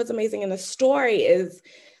staging was amazing, and the story is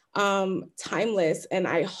timeless. And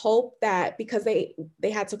I hope that because they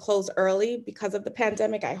had to close early because of the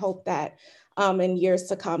pandemic, I hope that in years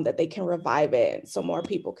to come that they can revive it so more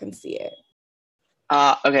people can see it.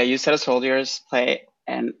 Okay, you said A Soldier's Play,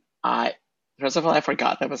 and first of all, I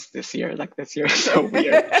forgot that was this year. Like this year is so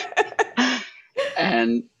weird.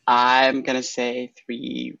 And I'm gonna say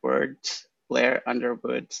 3 words: Blair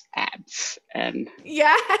Underwood's abs. And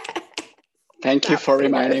yeah, thank you for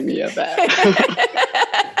reminding me of that.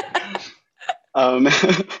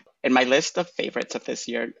 In my list of favorites of this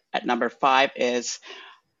year, at number 5 is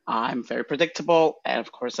I'm very predictable, and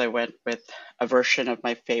of course I went with a version of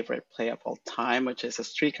my favorite play of all time, which is A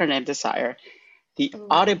Streetcar Named Desire, the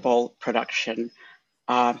Audible production,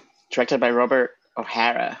 directed by Robert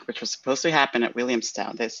O'Hara, which was supposed to happen at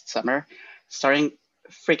Williamstown this summer, starring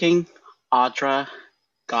freaking Audra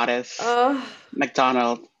Goddess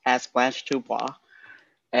McDonald as Blanche Dubois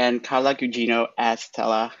and Carla Gugino as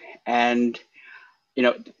Stella. And, you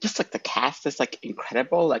know, just like the cast is like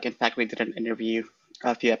incredible. Like, in fact, we did an interview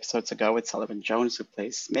a few episodes ago with Sullivan Jones, who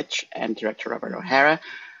plays Mitch, and director Robert O'Hara.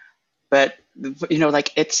 But, you know,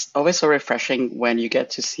 like, it's always so refreshing when you get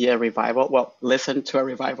to see a revival, well, listen to a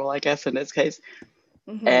revival, I guess, in this case,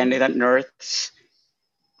 and it unearths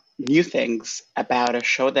new things about a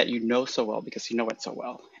show that you know so well because you know it so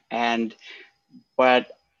well. And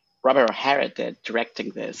what Robert O'Hara did directing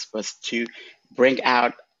this was to bring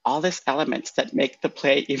out all these elements that make the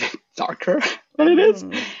play even darker than it is,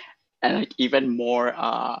 and like even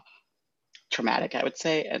more traumatic, I would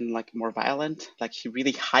say, and like more violent. Like, he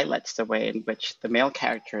really highlights the way in which the male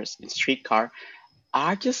characters in Streetcar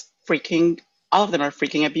are just all of them are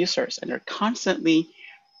freaking abusers, and they're constantly,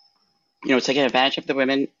 you know, taking advantage of the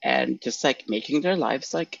women and just like making their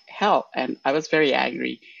lives like hell. And I was very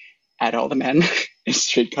angry at all the men in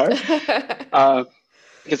Streetcar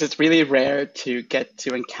because it's really rare to get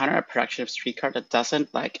to encounter a production of Streetcar that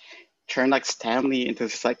doesn't like turn like Stanley into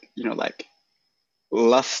this like, you know, like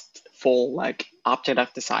lustful like object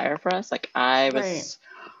of desire for us. Like I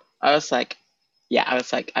was like,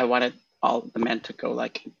 I wanted all the men to go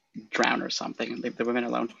like drown or something and leave the women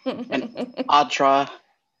alone. And Audra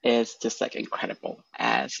is just like incredible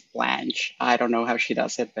as Blanche. I don't know how she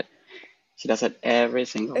does it, but she does it every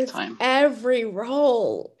single time. Every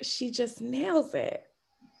role, she just nails it.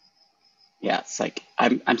 Yeah, it's like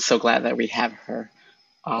I'm so glad that we have her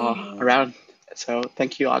around. So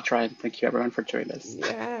thank you, Audra, and thank you everyone for doing this.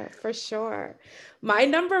 Yeah, for sure. My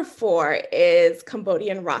number 4 is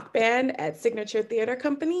Cambodian Rock Band at Signature Theater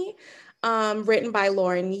Company, written by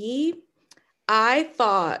Lauren Yee. I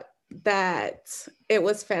thought that it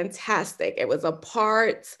was fantastic. It was a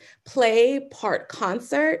part play, part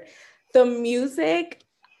concert. The music,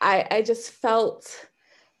 I just felt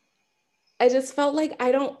like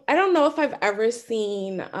I don't know if I've ever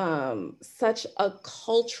seen such a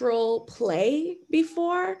cultural play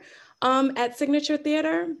before at Signature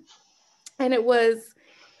Theater. And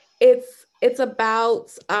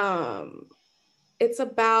it's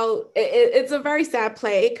a very sad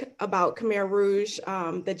play about Khmer Rouge,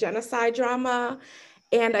 the genocide drama.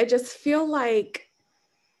 And I just feel like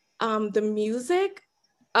the music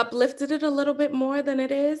uplifted it a little bit more than it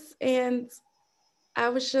is. And I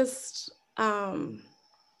was just, I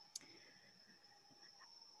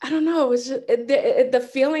don't know, it was just the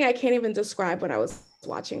feeling I can't even describe when I was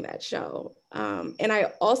watching that show. And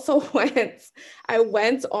I also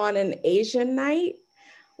went on an Asian night,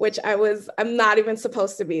 which I'm not even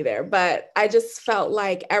supposed to be there, but I just felt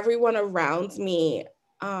like everyone around me,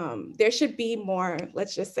 there should be more,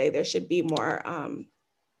 let's just say there should be more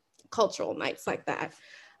cultural nights like that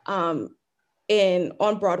on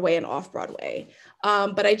Broadway and off Broadway.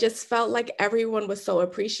 But I just felt like everyone was so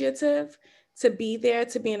appreciative to be there,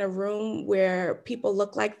 to be in a room where people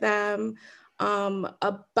look like them,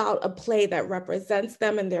 about a play that represents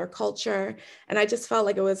them and their culture. And I just felt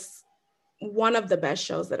like it was one of the best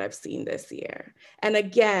shows that I've seen this year. And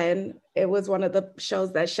again, it was one of the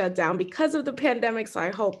shows that shut down because of the pandemic. So I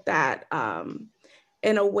hope that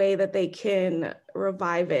in a way that they can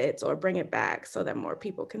revive it or bring it back so that more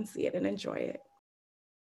people can see it and enjoy it.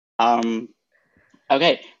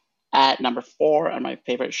 Okay, at number 4 on my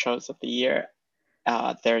favorite shows of the year,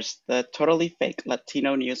 there's the Totally Fake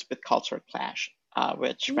Latino News with Culture Clash,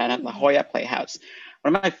 which ran at La Jolla Playhouse.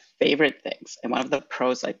 One of my favorite things, and one of the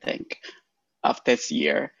pros, I think, of this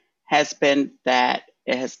year has been that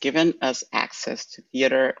it has given us access to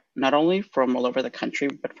theater, not only from all over the country,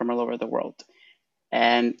 but from all over the world.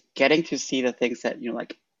 And getting to see the things that, you know,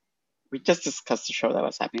 like we just discussed the show that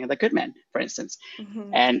was happening at The Good Men, for instance.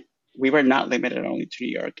 And we were not limited only to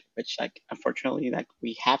New York, which like, unfortunately, like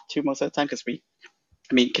we have to most of the time because can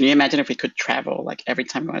you imagine if we could travel like every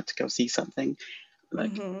time we wanted to go see something?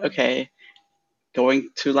 Like, okay, going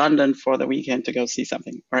to London for the weekend to go see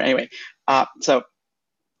something. Or anyway, so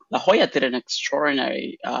La Jolla did an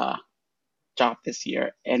extraordinary job job this year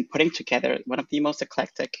in putting together one of the most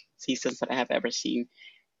eclectic seasons that I have ever seen.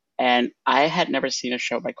 And I had never seen a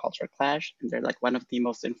show by Culture Clash, and they're like one of the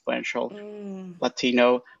most influential Latino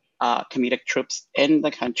comedic troupes in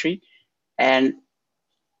the country.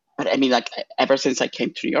 But I mean, like ever since I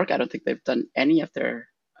came to New York, I don't think they've done any of their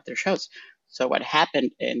shows. So what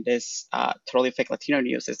happened in this Totally Fake Latino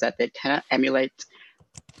News is that they kind of emulate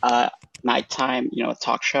nighttime,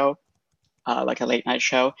 talk show, like a late night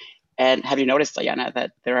show. And have you noticed, Diana,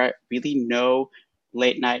 that there are really no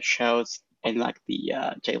late night shows in like the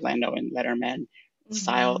Jay Leno and Letterman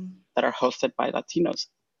style that are hosted by Latinos?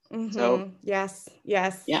 So yes.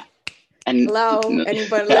 Yeah. And hello,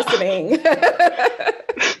 anyone listening?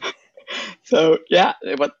 So yeah,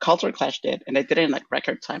 what Culture Clash did, and they did it in like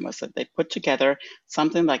record time, was that they put together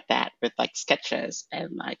something like that with like sketches and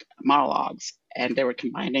like monologues, and they were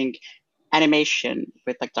combining animation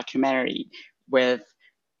with like documentary with,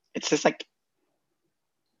 it's just like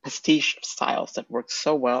pastiche styles that work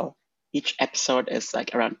so well. Each episode is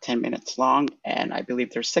like around 10 minutes long, and I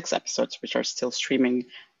believe there's 6 episodes which are still streaming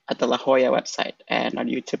at the La Jolla website and on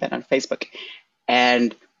YouTube and on Facebook.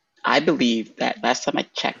 And I believe that last time I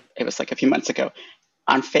checked, it was like a few months ago,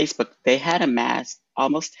 on Facebook, they had amassed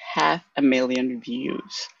almost 500,000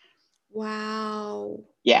 views. Wow.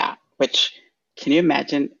 Yeah, which, can you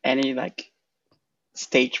imagine any like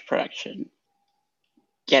stage production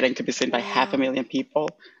getting to be seen by 500,000 people?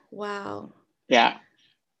 Wow. Yeah.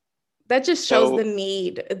 That just shows the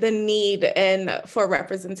need and for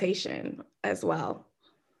representation as well.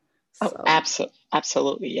 So. Oh,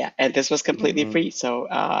 absolutely, yeah. And this was completely free, so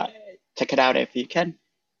check it out if you can.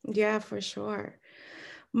 Yeah, for sure.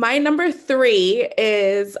 My number 3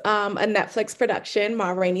 is a Netflix production, Ma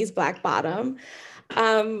Rainey's Black Bottom.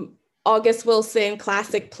 August Wilson,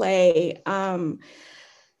 classic play.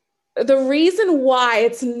 The reason why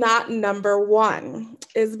it's not number 1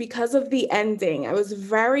 is because of the ending. I was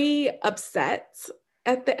very upset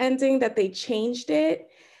at the ending that they changed it.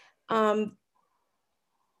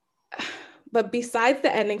 But besides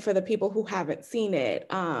the ending, for the people who haven't seen it,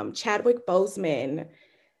 Chadwick Boseman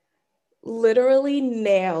literally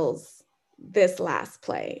nails this last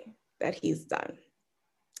play that he's done.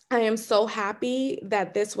 I am so happy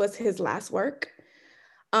that this was his last work,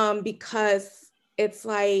 because it's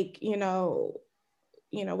like,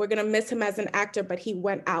 we're gonna miss him as an actor, but he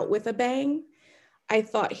went out with a bang. I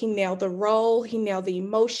thought he nailed the role, he nailed the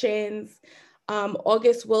emotions.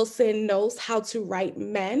 August Wilson knows how to write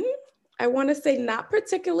men. I want to say not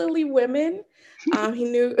particularly women. He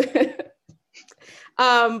knew,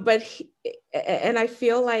 but and I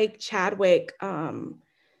feel like Chadwick,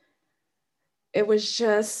 it was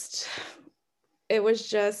just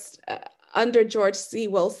under George C.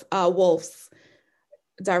 Wolfe's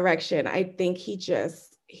direction. I think he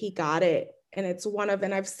got it. And it's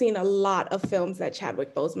and I've seen a lot of films that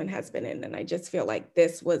Chadwick Boseman has been in, and I just feel like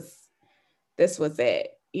this was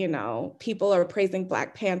it. People are praising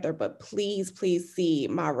Black Panther, but please see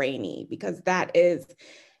Ma Rainey, because that is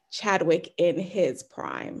Chadwick in his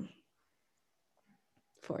prime,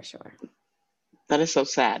 for sure. That is so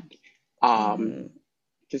sad.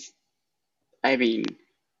 Just, I mean,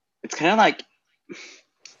 it's kind of like,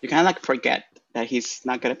 you kind of like forget that he's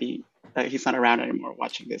not around anymore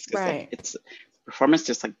watching this, because like it's performance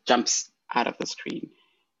just like jumps out of the screen.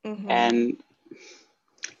 And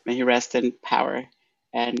may he rest in power.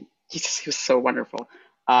 And he was so wonderful.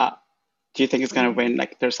 Do you think he's gonna win?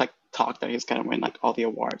 Like, there's like talk that he's gonna win like all the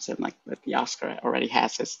awards, and like that the Oscar already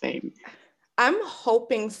has his name. I'm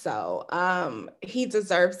hoping so. He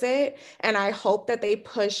deserves it, and I hope that they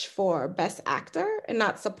push for Best Actor and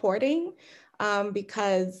not supporting,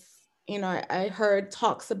 because I heard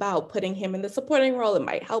talks about putting him in the supporting role. It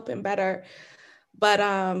might help him better, but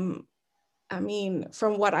I mean,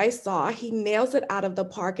 from what I saw, he nails it out of the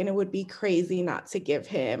park, and it would be crazy not to give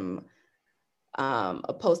him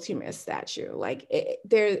a posthumous statue. Like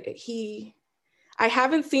I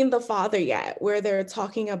haven't seen The Father yet, where they're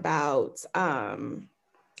talking about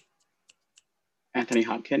Anthony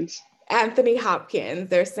Hopkins.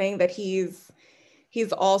 They're saying that he's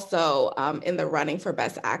also in the running for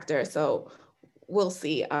Best Actor. So we'll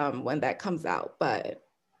see when that comes out. But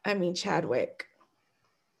I mean, Chadwick.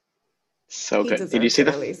 So good. Did you see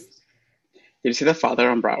The Father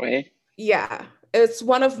on Broadway? Yeah, it's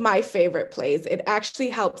one of my favorite plays. It actually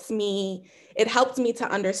helped me to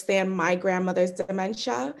understand my grandmother's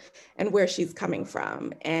dementia and where she's coming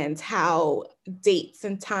from, and how dates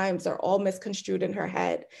and times are all misconstrued in her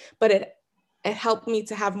head. But it helped me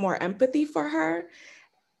to have more empathy for her.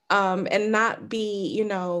 and not be,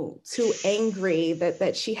 too angry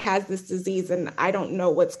that she has this disease and I don't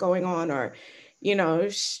know what's going on, or,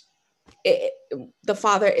 The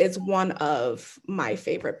Father is one of my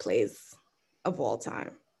favorite plays of all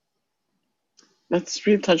time. That's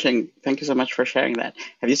really touching. Thank you so much for sharing that.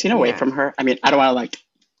 Have you seen Away from Her? I mean, I don't want to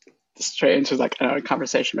straight into another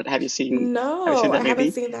conversation, but have you seen? No, have you seen that I movie?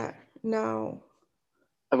 haven't seen that. No.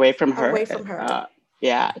 Away from Her. Away from Her.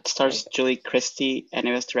 Yeah, it stars Julie Christie, and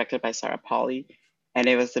it was directed by Sarah Polley, and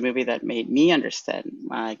it was the movie that made me understand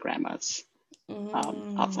my grandma's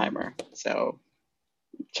Alzheimer. So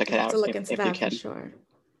check it out if you can.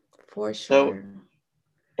 For sure. So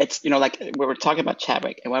it's we were talking about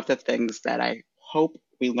Chadwick, and one of the things that I hope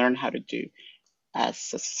we learn how to do as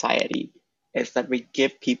a society is that we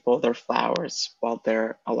give people their flowers while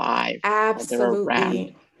they're alive, while they're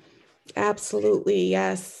around. Absolutely,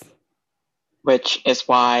 yes. Which is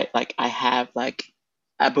why I have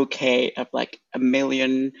a bouquet of a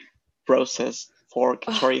million roses for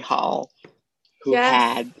Tori Hall, who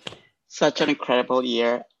had such an incredible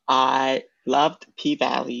year. I loved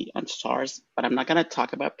P-Valley on Stars, but I'm not going to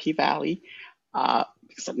talk about P-Valley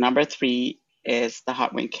because number 3 is The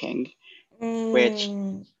Hot Wing King, which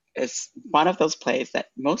is one of those plays that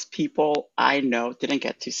most people I know didn't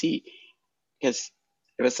get to see because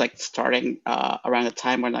it was starting around the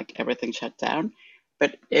time when everything shut down.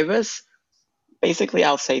 But it was basically,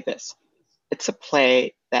 I'll say this, it's a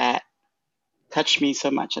play that touched me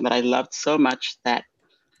so much and that I loved so much that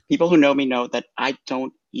people who know me know that I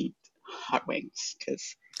don't eat hot wings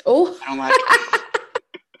because I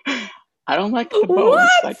don't like the bones.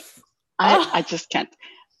 I just can't.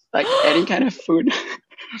 Any kind of food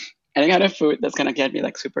that's gonna get me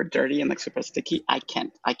super dirty and super sticky, I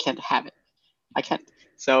can't have it. I can't.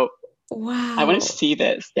 So wow. I want to see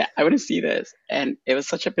this. Yeah, I want to see this. And it was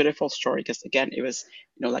such a beautiful story because again, it was,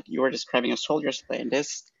 you were describing a soldier's play, and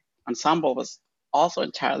this ensemble was also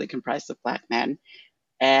entirely comprised of Black men.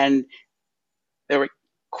 And there were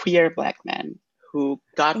queer Black men who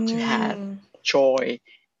got to have joy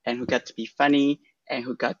and who got to be funny and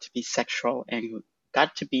who got to be sexual and who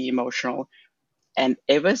got to be emotional. And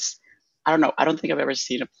it was, I don't know, I don't think I've ever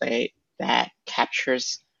seen a play that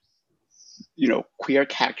captures, queer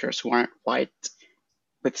characters who aren't white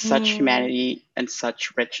with such humanity and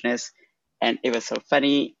such richness. And it was so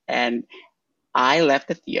funny. And I left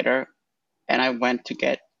the theater and I went to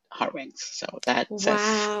get hot wings. So that says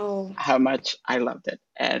how much I loved it.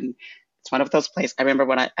 And it's one of those plays. I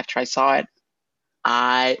remember after I saw it,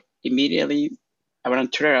 I went on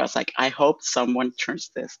Twitter. I was like, I hope someone turns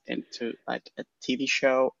this into a TV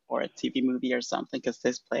show or a TV movie or something, because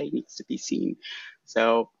this play needs to be seen.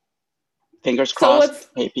 So fingers crossed,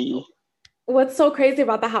 maybe. What's so crazy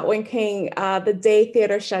about The Hot Wing King, the day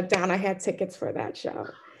theater shut down, I had tickets for that show.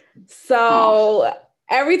 So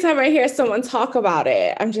every time I hear someone talk about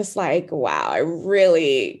it, I'm just like, wow, I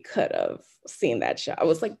really could have seen that show. I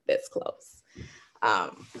was this close.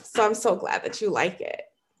 So I'm so glad that you like it.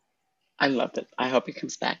 I loved it. I hope it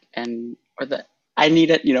comes back. I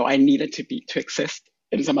need it to exist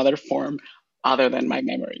in some other form other than my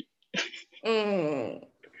memory.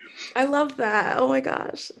 I love that. Oh my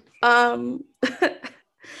gosh.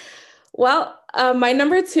 Well, my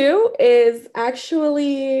number 2 is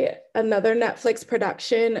actually another Netflix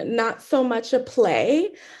production, not so much a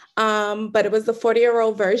play, but it was the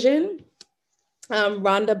 40-year-old version,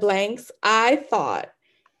 Rhonda Blanks. I thought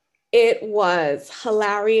it was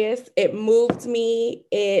hilarious. It moved me.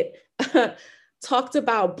 It talked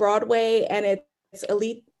about Broadway and its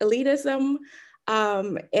elitism.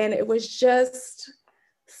 And it was just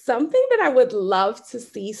something that I would love to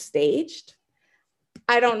see staged.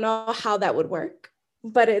 I don't know how that would work,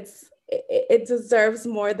 but it deserves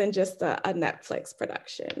more than just a Netflix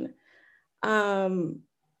production. But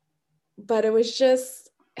it was just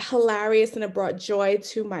hilarious, and it brought joy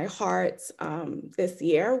to my heart this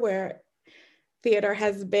year, where theater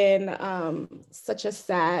has been such a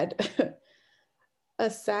sad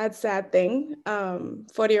thing.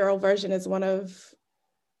 40-year-old version is one of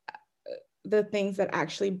the things that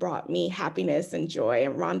actually brought me happiness and joy.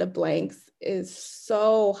 And Rhonda Blanks is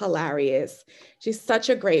so hilarious. She's such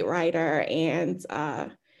a great writer, and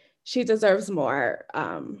she deserves more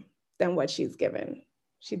than what she's given.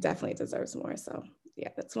 She definitely deserves more. So yeah,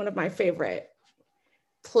 that's one of my favorite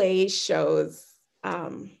play shows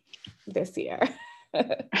this year.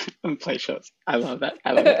 Play shows. I love that.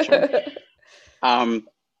 I love that show.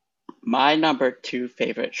 My number 2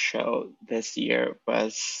 favorite show this year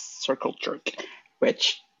was Circle Jerk,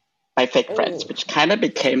 which by Fake Friends, which kind of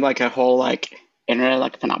became a whole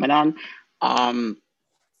internet phenomenon. I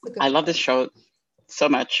love this show so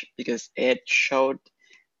much because it showed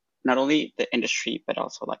not only the industry, but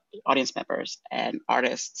also like the audience members and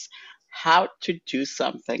artists how to do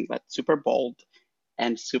something that's super bold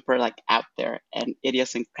and super like out there and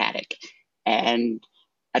idiosyncratic and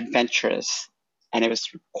adventurous. And it was,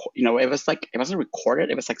 it was like, it wasn't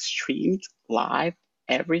recorded, it was like streamed live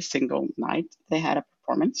every single night they had a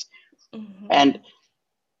performance. And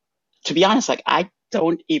to be honest, like I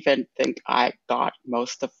don't even think I got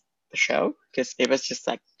most of the show because it was just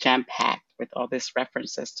like jam-packed with all these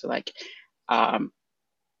references to like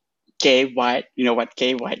gay white, what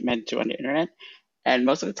gay white men do on the internet. And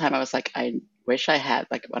most of the time I was like, I wish I had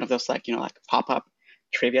like one of those like, like pop-up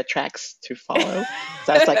trivia tracks to follow.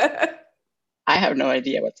 So I was like, I have no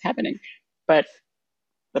idea what's happening. But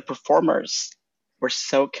the performers were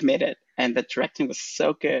so committed and the directing was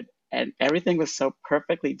so good and everything was so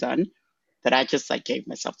perfectly done that I just like gave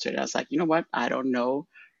myself to it. I was like, you know what? I don't know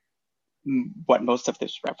what most of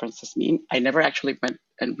these references mean. I never actually went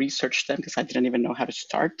and researched them because I didn't even know how to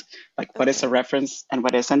start. Like what is a reference and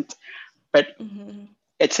what isn't. But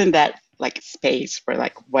it's in that like space where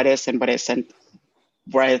like what is and what isn't,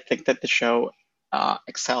 where I think that the show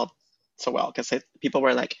excelled so well. Because people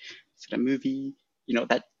were like, is it a movie?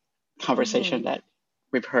 That conversation that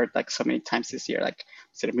we've heard like so many times this year. Like,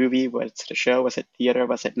 was it a movie? Was it a show? Was it theater?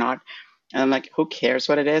 Was it not? And I'm like, who cares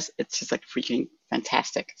what it is? It's just like freaking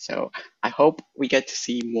fantastic. So I hope we get to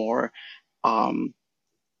see more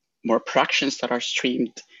productions that are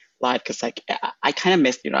streamed live because like I kind of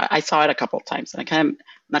missed, I saw it a couple of times and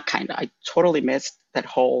I totally missed that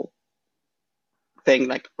whole thing,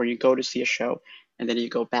 like where you go to see a show and then you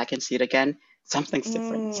go back and see it again. Something's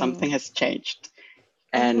different. Something has changed.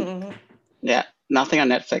 And yeah, nothing on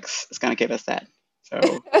Netflix is going to give us that. So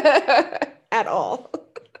at all.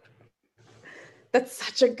 That's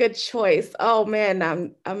such a good choice. Oh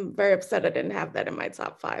man, I'm very upset I didn't have that in my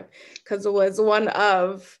top 5 because it was one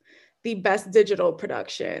of the best digital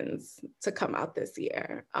productions to come out this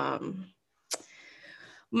year.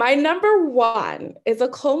 My number 1 is a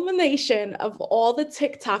culmination of all the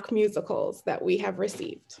TikTok musicals that we have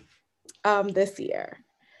received this year,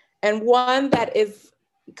 and one that is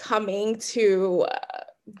coming to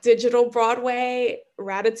digital Broadway,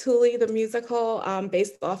 Ratatouille, the musical,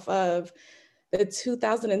 based off of the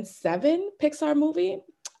 2007 Pixar movie.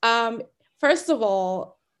 First of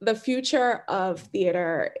all, the future of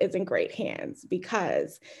theater is in great hands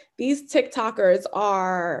because these TikTokers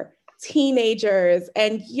are teenagers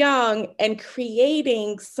and young and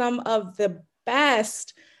creating some of the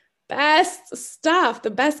best stuff, the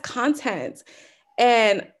best content.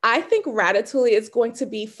 And I think Ratatouille is going to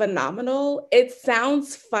be phenomenal. It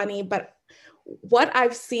sounds funny, but what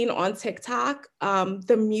I've seen on TikTok,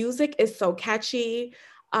 the music is so catchy.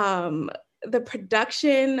 The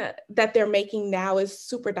production that they're making now is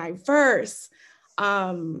super diverse.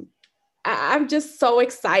 I'm just so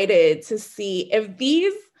excited to see if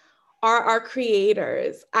these are our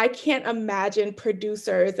creators. I can't imagine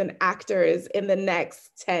producers and actors in the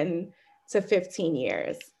next 10 to 15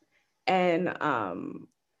 years. And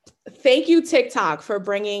thank you, TikTok, for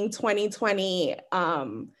bringing 2020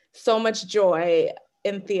 so much joy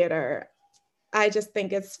in theater. I just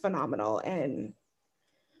think it's phenomenal. And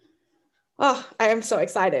I am so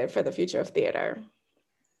excited for the future of theater.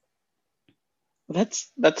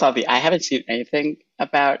 That's obvious. I haven't seen anything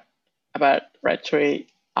about Ratatouille.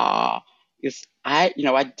 Because I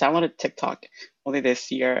downloaded TikTok only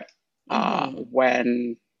this year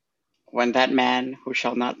when that man who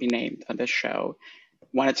shall not be named on this show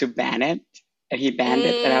wanted to ban it, and he banned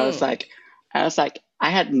it, and I was like, I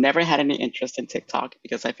had never had any interest in TikTok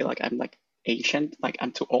because I feel like I'm like ancient, like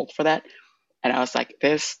I'm too old for that, and I was like,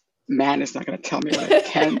 this man is not going to tell me what I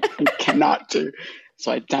can and cannot do.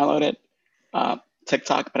 So I downloaded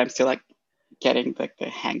TikTok, but I'm still like getting the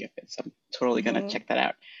hang of it. So I'm totally going to check that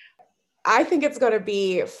out. I think it's going to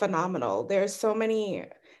be phenomenal. There's so many.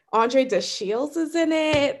 Andre DeShields is in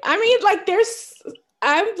it. I mean, like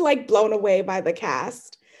I'm like blown away by the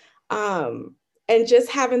cast. And just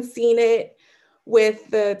haven't seen it with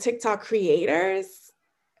the TikTok creators.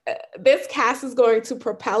 This cast is going to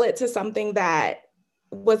propel it to something that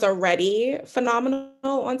was already phenomenal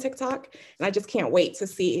on TikTok. And I just can't wait to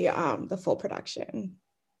see the full production.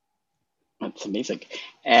 That's amazing.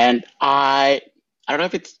 And I don't know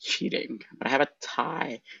if it's cheating, but I have a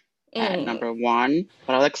tie at number 1,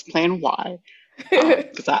 but I'll explain why.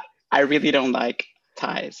 Because I really don't like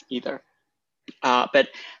ties either. But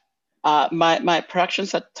my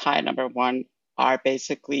productions at tie number 1 are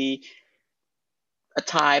basically a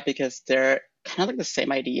tie because they're kind of like the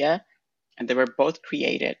same idea, and they were both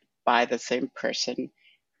created by the same person.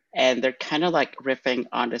 and they're kind of like riffing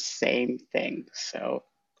on the same thing. So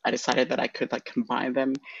I decided that I could like combine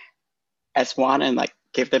them as one and like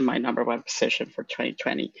give them my number one position for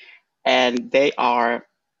 2020. And they are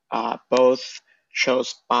both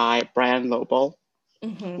shows by Brian Lobel,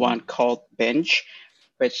 one called Binge,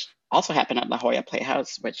 which also happened at La Jolla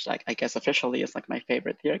Playhouse, which like I guess officially is like my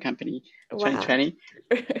favorite theater company of 2020.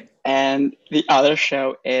 And the other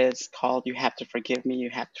show is called You Have to Forgive Me, You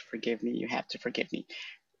Have to Forgive Me, You Have to Forgive Me.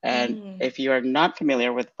 And if you are not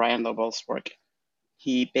familiar with Brian Lobel's work,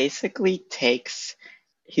 he basically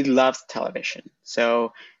he loves television.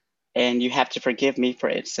 So, and You Have to Forgive Me, for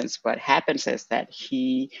instance, what happens is that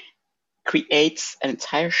he creates an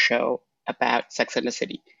entire show about Sex and the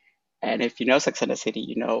City. And if you know Sex and the City,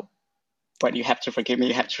 you know what You Have to Forgive Me,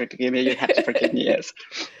 You Have to Forgive Me, You Have to Forgive Me is.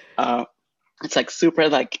 It's like super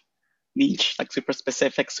like niche, like super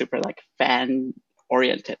specific, super like fan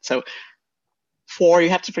oriented. So for You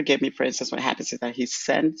Have to Forgive Me, for instance, what happens is that he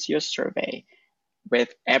sends you a survey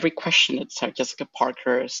with every question that Sarah Jessica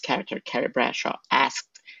Parker's character, Carrie Bradshaw,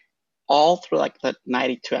 asked all through like the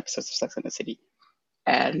 92 episodes of Sex and the City.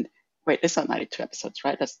 And wait, it's not 92 episodes,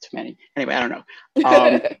 right? That's too many. Anyway, I don't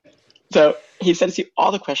know. So he sends you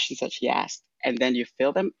all the questions that she asked, and then you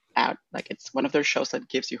fill them out. Like it's one of those shows that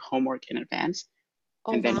gives you homework in advance.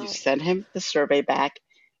 And then you send him the survey back.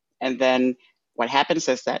 And then what happens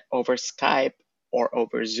is that over Skype or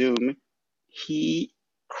over Zoom, he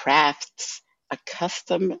crafts a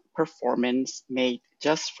custom performance made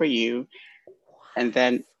just for you. And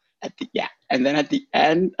then at the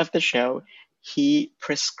end of the show, he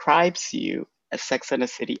prescribes you a Sex and the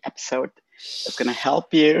City episode that's going to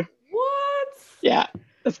help you. What? Yeah,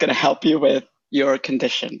 that's going to help you with your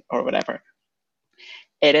condition or whatever.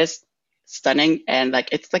 It is stunning, and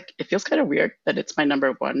like it feels kind of weird that it's my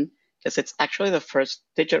number one, because it's actually the first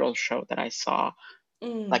digital show that I saw.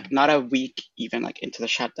 Like not a week even like into the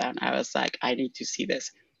shutdown. I was like, I need to see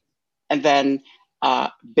this. And then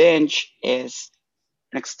Binge is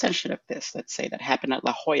an extension of this, let's say, that happened at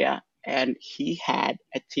La Jolla. And he had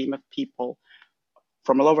a team of people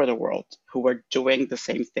from all over the world who were doing the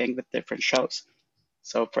same thing with different shows.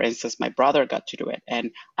 So for instance, my brother got to do it. And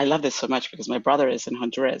I love this so much because my brother is in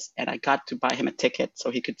Honduras and I got to buy him a ticket so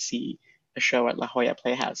he could see a show at La Jolla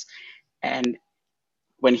Playhouse. And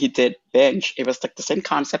when he did Binge, it was like the same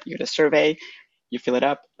concept. You get a survey, you fill it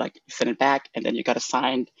up, like you send it back, and then you got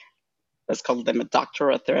assigned, let's call them a doctor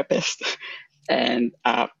or a therapist, and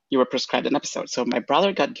you were prescribed an episode. So my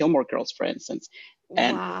brother got Gilmore Girls, for instance.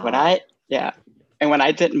 And when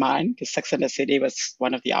I did mine, because Sex and the City was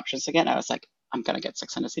one of the options again, I was like, I'm going to get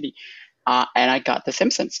Sex and the City. And I got The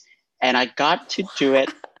Simpsons. And I got to do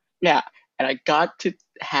it. Yeah. And I got to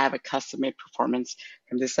have a custom-made performance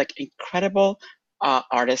from this like incredible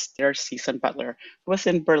artist there, Susan Butler, who was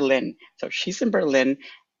in Berlin. So she's in Berlin,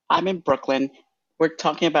 I'm in Brooklyn. We're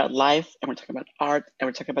talking about life, and we're talking about art, and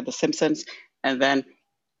we're talking about The Simpsons. And then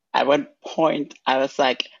at one point, I was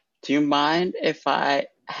like, do you mind if I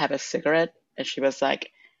have a cigarette? And she was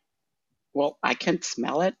like, well, I can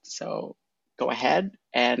smell it, so go ahead.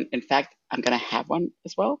 And in fact, I'm going to have one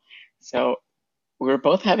as well. So we were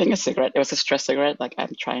both having a cigarette. It was a stress cigarette. Like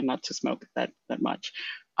I'm trying not to smoke that much.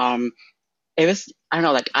 It was, I don't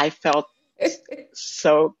know, like I felt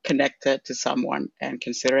so connected to someone, and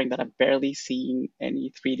considering that I've barely seen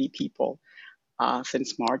any 3D people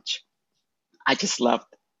since March, I just loved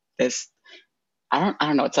this. I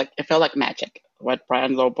don't know. It's like, it felt like magic what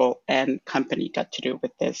Brian Lobel and company got to do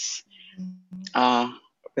with this,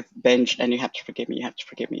 with Binge and You Have to Forgive Me, You Have to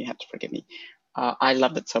Forgive Me, You Have to Forgive Me. I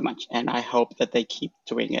loved it so much, and I hope that they keep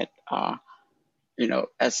doing it,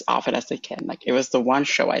 as often as they can. Like it was the one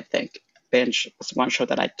show, I think, Binge was one show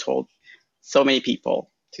that I told so many people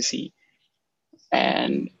to see,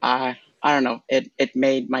 and I don't know, it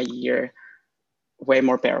made my year way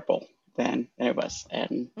more bearable than it was,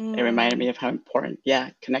 and it reminded me of how important,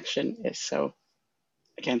 connection is. So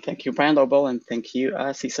again, thank you, Brian Lobel, and thank you,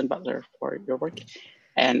 Susan Butler, for your work.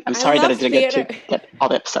 And I'm sorry that I didn't get to get all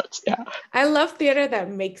the episodes. Yeah, I love theater that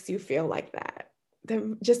makes you feel like that.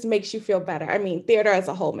 That just makes you feel better. I mean, theater as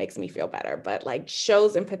a whole makes me feel better, but like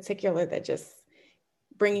shows in particular that just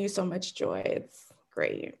bring you so much joy. It's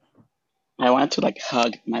great. I wanted to like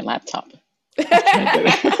hug my laptop. It's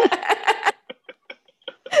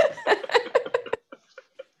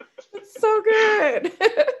so good.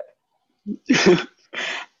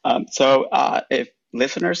 So if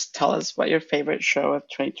listeners tell us what your favorite show of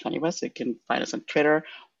 2020 was, you can find us on Twitter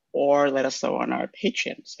or let us know on our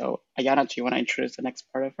Patreon. So Ayana, do you want to introduce the next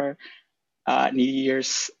part of our New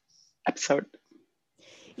Year's episode?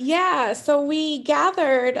 Yeah, so we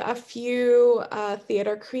gathered a few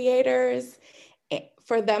theater creators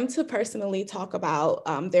for them to personally talk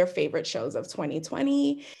about their favorite shows of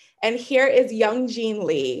 2020. And here is Young Jean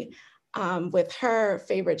Lee with her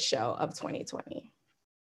favorite show of 2020.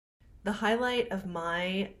 The highlight of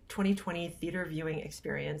my 2020 theater viewing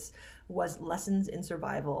experience was Lessons in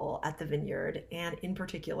Survival at the Vineyard, and in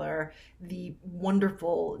particular, the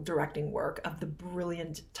wonderful directing work of the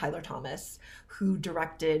brilliant Tyler Thomas, who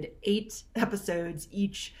directed 8 episodes,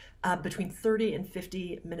 each between 30 and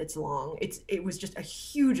 50 minutes long. It was just a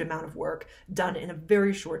huge amount of work done in a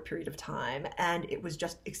very short period of time, and it was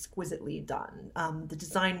just exquisitely done. The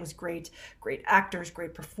design was great actors,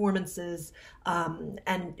 great performances,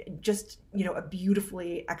 and just, a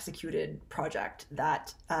beautifully executed project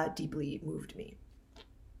that deeply moved me.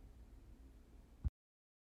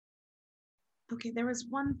 Okay, there was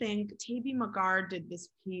one thing. Taby Magar did this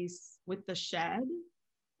piece with The Shed.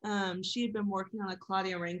 She had been working on a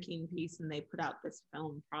Claudia Rankine piece, and they put out this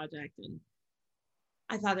film project, and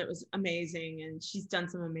I thought it was amazing. And she's done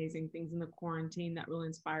some amazing things in the quarantine that really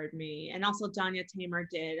inspired me. And also Danya Tamer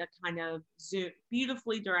did a kind of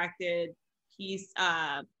beautifully directed piece,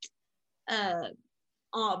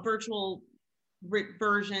 virtual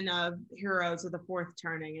version of Heroes of the Fourth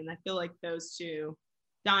Turning. And I feel like those two,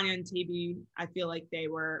 Danya and Taby, I feel like they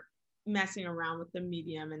were messing around with the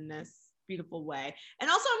medium in this beautiful way. And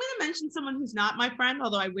also, I'm going to mention someone who's not my friend,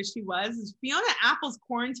 although I wish he was, is Fiona Apple's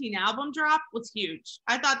quarantine album drop was huge.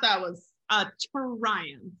 I thought that was a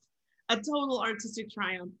triumph, a total artistic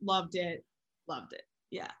triumph. Loved it.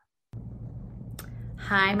 Yeah.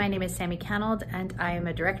 Hi, my name is Sammy Canold, and I am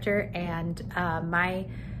a director, and my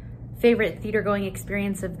favorite theater going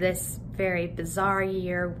experience of this very bizarre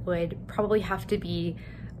year would probably have to be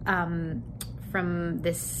from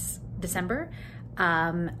this December.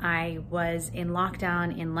 I was in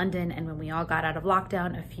lockdown in London, and when we all got out of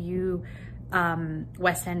lockdown, a few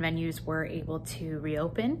West End venues were able to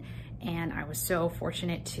reopen, and I was so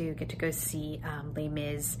fortunate to get to go see Les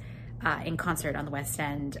Mis in concert on the West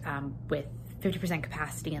End with 50%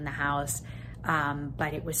 capacity in the house.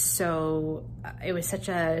 But it was such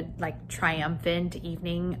a triumphant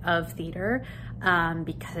evening of theater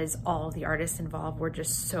because all of the artists involved were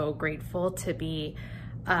just so grateful to be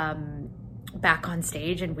back on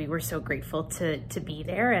stage, and we were so grateful to be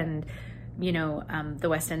there. And the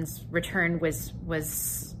West End's return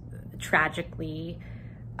was tragically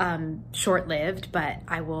short-lived, but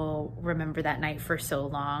I will remember that night for so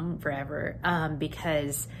long, forever,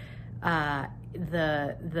 because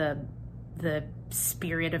the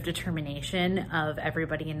spirit of determination of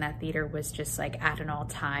everybody in that theater was just at an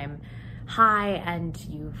all-time high, and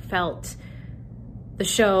you felt the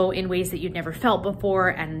show in ways that you'd never felt before,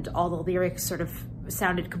 and all the lyrics sort of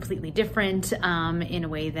sounded completely different in a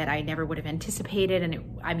way that I never would have anticipated.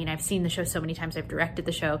 And I've seen the show so many times, I've directed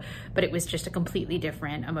the show, but it was just a completely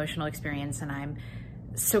different emotional experience, and I'm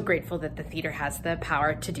so grateful that the theater has the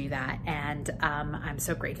power to do that. And I'm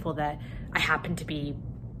so grateful that I happened to be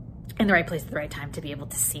in the right place at the right time to be able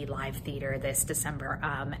to see live theater this December.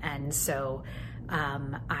 And so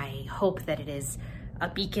I hope that it is a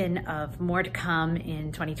beacon of more to come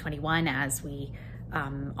in 2021 as we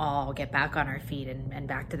all get back on our feet and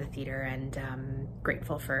back to the theater, and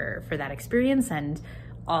grateful for that experience and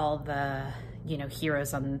all the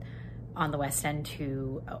heroes on the West End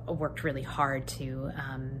who worked really hard to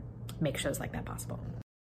make shows like that possible.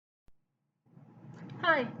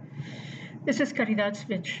 Hi, this is Caridad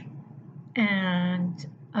Svich, and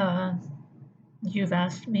you've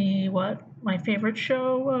asked me what my favorite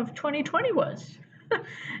show of 2020 was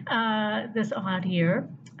this odd year.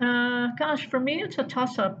 Gosh, for me, it's a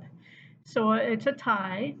toss-up. So it's a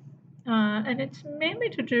tie, and it's mainly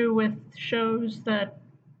to do with shows that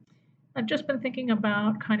I've just been thinking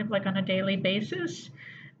about kind of on a daily basis,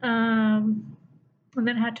 and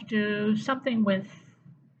then had to do something with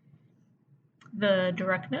the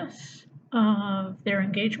directness of their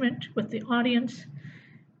engagement with the audience,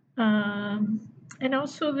 and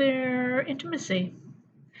also their intimacy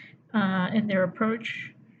in their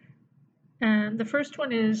approach. And the first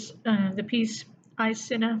one is the piece I,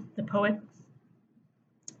 Cinna, the Poet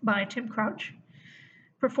by Tim Crouch,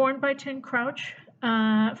 performed by Tim Crouch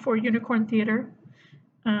for Unicorn Theater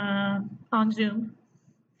on Zoom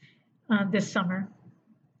this summer.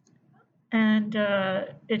 And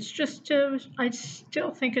it's just, I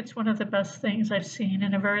still think it's one of the best things I've seen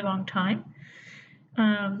in a very long time.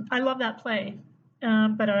 I love that play,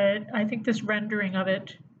 but I think this rendering of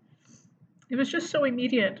it, it was just so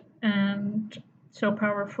immediate and so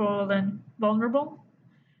powerful and vulnerable.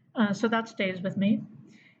 So that stays with me.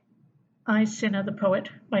 I, Cinna, the Poet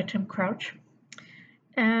by Tim Crouch.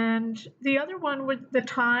 And the other one with the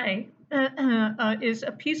tie is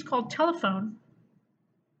a piece called Telephone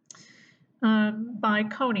by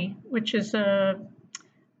Coney, which is a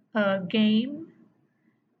game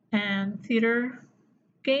and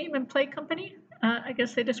play company. I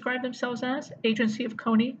guess they describe themselves as Agency of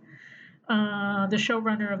Coney. The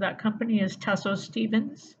showrunner of that company is Tasso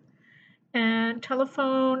Stevens. And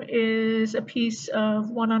Telephone is a piece of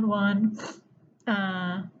one-on-one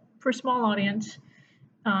for small audience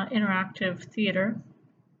interactive theater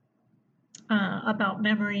about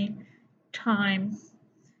memory, time,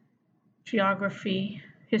 geography,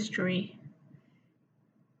 history,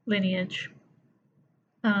 lineage.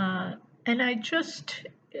 And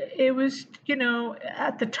it was,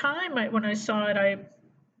 at the time when I saw it, I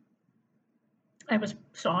was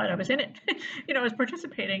in it, I was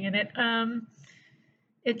participating in it.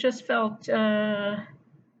 It just felt, kind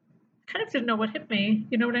of didn't know what hit me.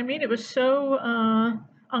 You know what I mean? It was so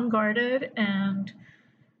unguarded and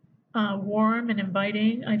warm and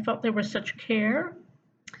inviting. I felt there was such care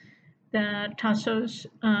that Tasso's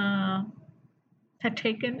had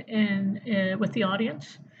taken with the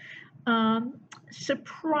audience.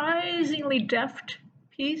 Surprisingly deft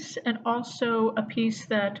piece, and also a piece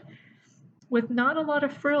that with not a lot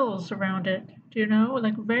of frills around it,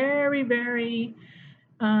 like very, very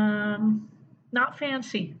not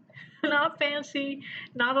fancy. Not fancy,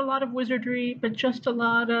 not a lot of wizardry, but just a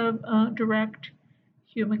lot of direct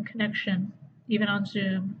human connection, even on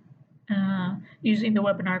Zoom, using the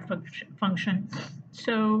webinar function.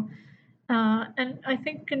 So, and I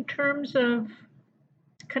think in terms of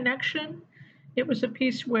connection, it was a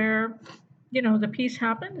piece where, the piece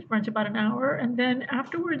happened, it runs about an hour, and then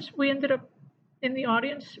afterwards we ended up in the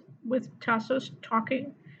audience with Tassos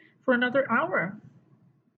talking for another hour,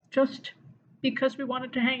 just because we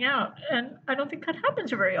wanted to hang out. And I don't think that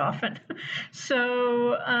happens very often.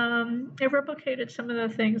 So it replicated some of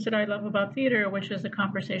the things that I love about theater, which is the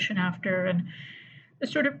conversation after and the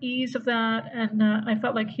sort of ease of that. And I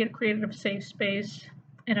felt like he had created a safe space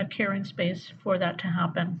and a caring space for that to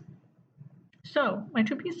happen. So my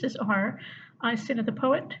two pieces are I, Cinna, the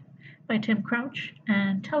Poet by Tim Crouch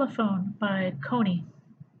and Telephone by Coney.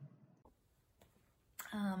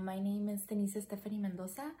 My name is Denise Stephanie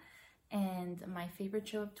Mendoza, and my favorite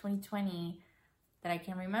show of 2020 that I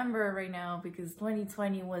can remember right now, because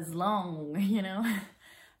 2020 was long,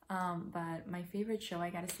 but my favorite show, I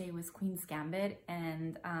gotta say, was Queen's Gambit,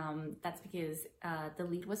 and that's because the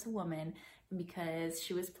lead was a woman, and because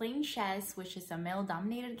she was playing chess, which is a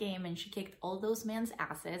male-dominated game, and she kicked all those men's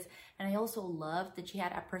asses. And I also loved that she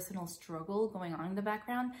had a personal struggle going on in the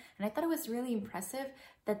background, and I thought it was really impressive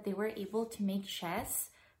that they were able to make chess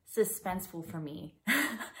suspenseful for me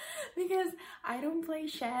because I don't play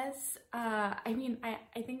chess. I think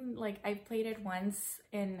I've played it once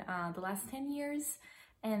in the last 10 years,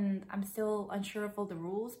 and I'm still unsure of all the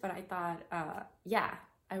rules, but I thought,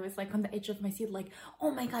 I was on the edge of my seat,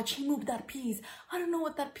 oh my God, she moved that piece. I don't know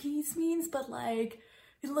what that piece means, but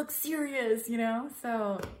it looks serious,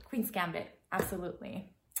 So Queen's Gambit,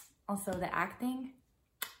 absolutely. Also the acting,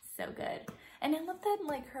 so good. And I love that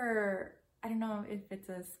her, I don't know if it's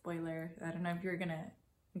a spoiler, I don't know if you're gonna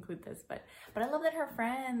include this, but I love that her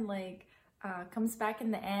friend comes back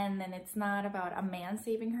in the end, and it's not about a man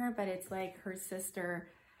saving her, but it's her sister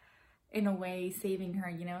in a way saving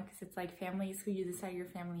her, because it's families who you decide your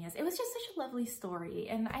family is. It was just such a lovely story,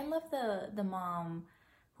 and I love the mom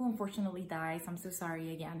who unfortunately dies. I'm so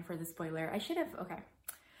sorry again for the spoiler. I should have, okay.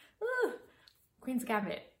 Ooh, Queen's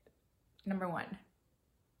Gambit, #1.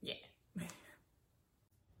 Yeah.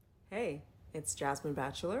 Hey, it's Jasmine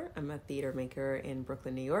Batchelor. I'm a theater maker in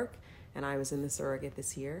Brooklyn, New York, and I was in The Surrogate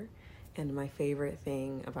this year. And my favorite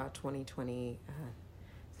thing about 2020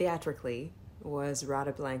 theatrically was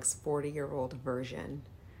Radha Blank's 40-year-old version.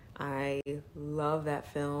 I love that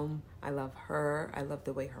film. I love her. I love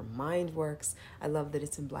the way her mind works. I love that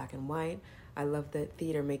it's in black and white. I love that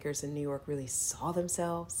theater makers in New York really saw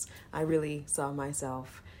themselves. I really saw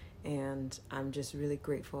myself. And I'm just really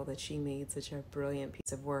grateful that she made such a brilliant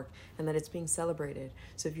piece of work and that it's being celebrated.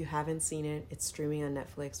 So if you haven't seen it, it's streaming on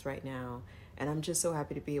Netflix right now. And I'm just so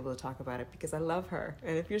happy to be able to talk about it because I love her.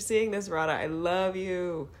 And if you're seeing this, Radha, I love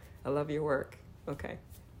you. I love your work. Okay.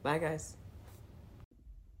 Bye, guys.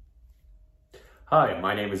 Hi,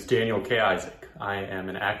 my name is Daniel K. Isaac. I am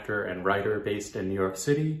an actor and writer based in New York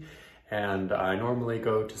City, and I normally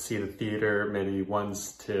go to see the theater maybe 1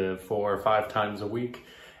 to 4 or 5 times a week.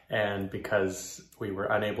 And because we were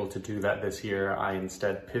unable to do that this year, I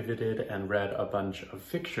instead pivoted and read a bunch of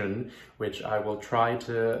fiction, which I will try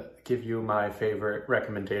to give you my favorite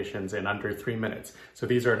recommendations in under 3 minutes. So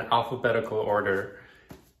these are in alphabetical order.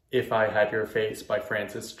 If I Had Your Face by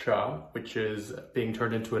Francis Cha, which is being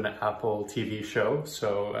turned into an Apple TV show,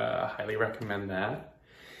 so highly recommend that.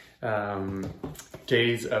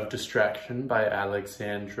 Days of Distraction by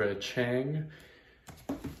Alexandra Chang.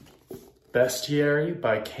 Bestiary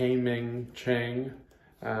by K-Ming Chang.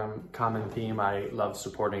 Common theme, I love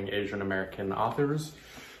supporting Asian American authors.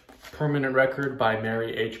 Permanent Record by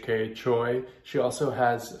Mary H.K. Choi. She also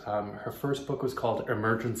has, her first book was called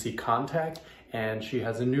Emergency Contact, and she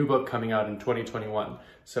has a new book coming out in 2021.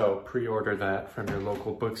 So pre-order that from your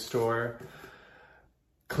local bookstore.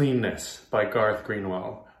 Cleanness by Garth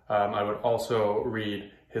Greenwell. I would also read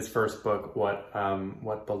his first book, What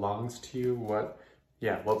Belongs to You? What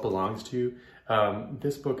Belongs to You?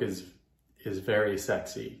 This book is very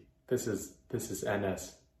sexy. This is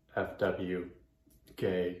NSFW,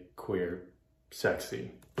 gay, queer,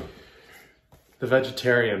 sexy. The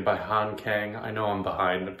Vegetarian by Han Kang. I know I'm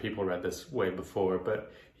behind, people read this way before,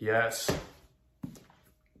 but yes.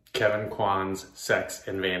 Kevin Kwan's Sex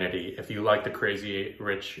and Vanity. If you like the Crazy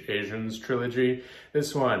Rich Asians trilogy,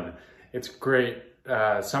 this one, it's great.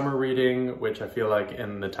 Summer reading, which I feel like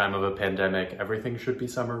in the time of a pandemic, everything should be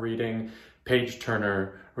summer reading. Page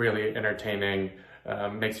turner, really entertaining,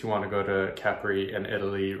 makes you want to go to Capri in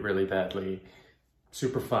Italy really badly.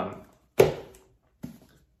 Super fun.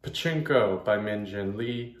 Pachinko by Min Jin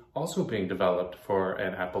Lee, also being developed for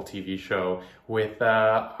an Apple TV show with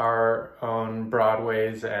our own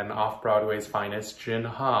Broadway's and off-Broadway's finest, Jin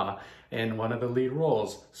Ha, in one of the lead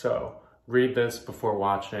roles. So read this before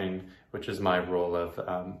watching, which is my rule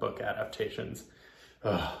of book adaptations.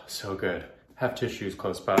 Oh, so good. Have tissues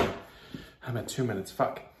close by. I'm at 2 minutes,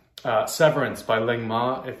 fuck. Severance by Ling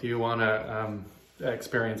Ma, if you want to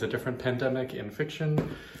experience a different pandemic in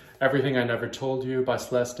fiction. Everything I Never Told You by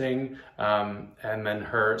Celeste Ng. And then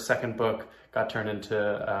her second book got turned into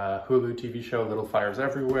a Hulu TV show, Little Fires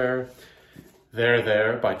Everywhere.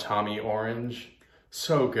 There by Tommy Orange.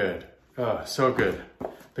 So good. So good.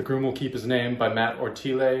 The Groom Will Keep His Name by Matt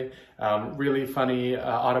Ortile. Really funny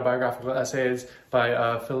autobiographical essays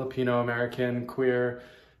by Filipino-American queer.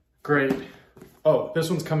 Great. Oh,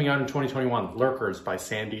 this one's coming out in 2021. Lurkers by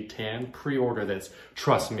Sandy Tan. Pre-order this.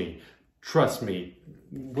 Trust me.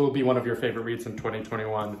 Will be one of your favorite reads in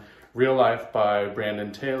 2021. Real Life by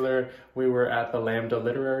Brandon Taylor. We were at the Lambda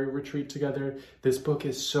Literary Retreat together. This book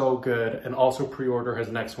is so good. And also pre-order his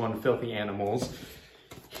next one, Filthy Animals.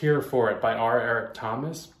 Here for It by R. Eric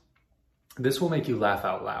Thomas. This will make you laugh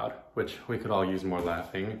out loud, which we could all use more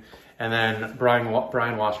laughing. And then Brian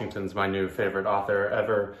Washington's my new favorite author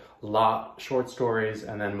ever. Lot short stories,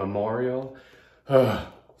 and then Memorial.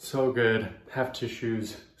 So good. Have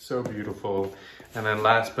tissues. So beautiful. And then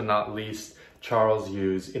last but not least, Charles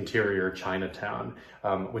Yu's Interior Chinatown,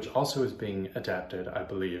 which also is being adapted, I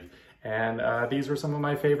believe. And these were some of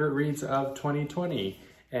my favorite reads of 2020.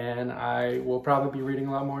 And I will probably be reading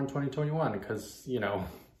a lot more in 2021 because,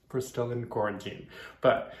 we're still in quarantine.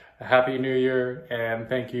 But a happy new year, and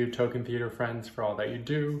thank you, Token Theater friends, for all that you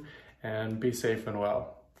do, and be safe and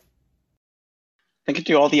well. Thank you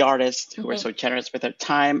to all the artists who were so generous with their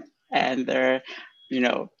time and their,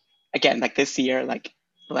 again, like this year, like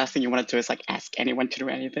the last thing you want to do is like ask anyone to do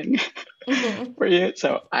anything for you.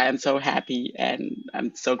 So I am so happy and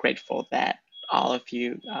I'm so grateful that all of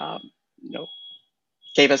you,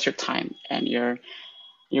 gave us your time and your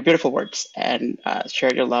beautiful words and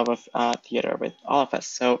shared your love of theater with all of us.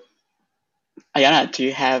 So Ayana, do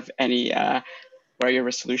you have any, what are your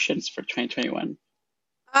resolutions for 2021?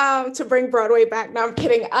 To bring Broadway back. No, I'm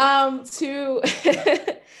kidding.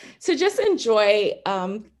 To just enjoy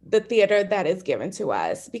the theater that is given to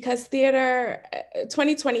us, because theater,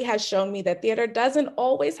 2020 has shown me that theater doesn't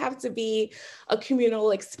always have to be a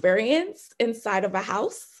communal experience inside of a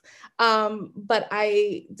house. But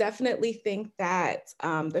I definitely think that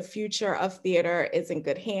the future of theater is in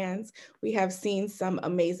good hands. We have seen some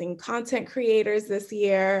amazing content creators this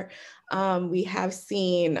year. We have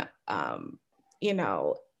seen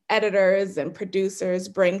editors and producers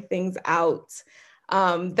bring things out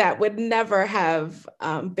that would never have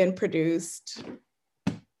been produced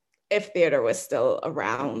if theater was still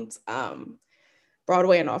around,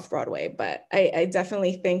 Broadway and off-Broadway. But I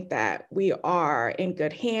definitely think that we are in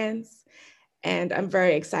good hands, and I'm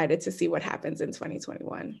very excited to see what happens in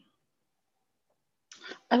 2021.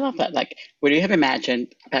 I love that. Like, would you have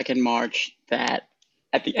imagined back in March that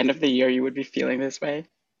at the end of the year you would be feeling this way?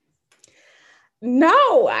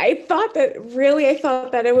 No, I thought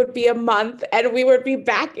that it would be a month and we would be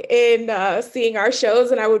back in seeing our shows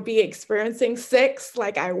and I would be experiencing 6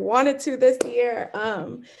 like I wanted to this year.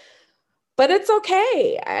 But it's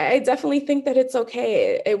okay. I definitely think that it's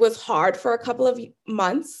okay. It was hard for a couple of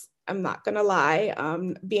months. I'm not going to lie.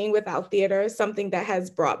 Being without theater is something that has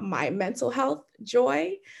brought my mental health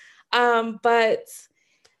joy. But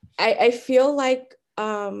I feel like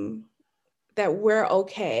that we're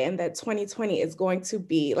okay and that 2020 is going to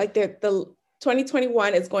be like the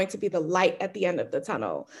 2021 is going to be the light at the end of the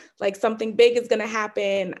tunnel. Like something big is going to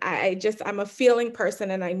happen. I'm a feeling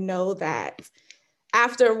person and I know that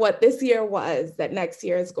after what this year was, that next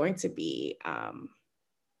year is going to be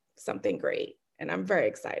something great. And I'm very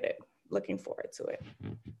excited, looking forward to it.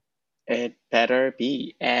 It better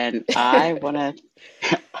be. And I want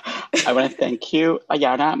to thank you,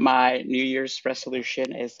 Ayana. My New Year's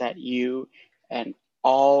resolution is that you and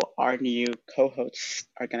all our new co-hosts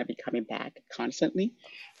are going to be coming back constantly.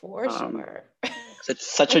 For sure. It's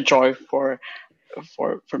such a joy for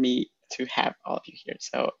me to have all of you here.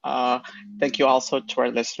 So thank you also to our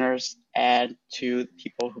listeners and to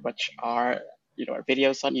people who watch our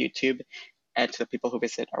videos on YouTube, and to the people who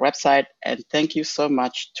visit our website. And thank you so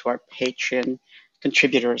much to our Patreon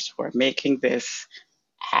contributors who are making this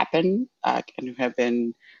happen and who have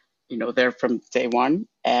been, there from day one.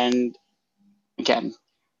 And again,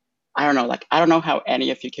 I don't know how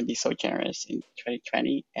any of you can be so generous in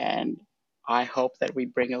 2020. And I hope that we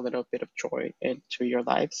bring a little bit of joy into your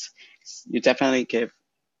lives. You definitely give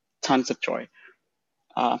tons of joy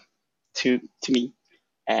to me,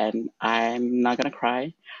 and I'm not gonna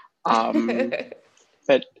cry.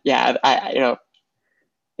 But yeah, I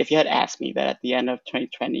if you had asked me that at the end of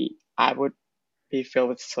 2020, I would be filled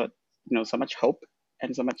with so much hope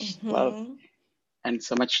and so much love and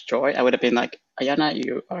so much joy, I would have been like, Ayana,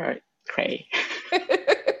 you are cray.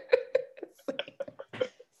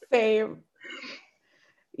 Same.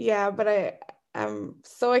 Yeah, but I'm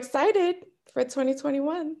so excited for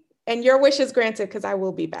 2021. And your wish is granted because I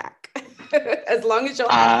will be back as long as you'll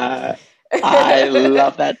have. I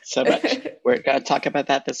love that so much. We're going to talk about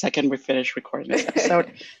that the second we finish recording this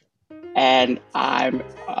episode. And I'm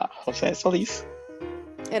Jose Solis.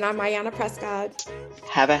 And I'm Ayana Prescott.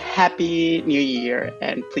 Have a happy new year,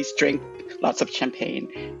 and please drink lots of champagne.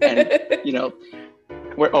 And,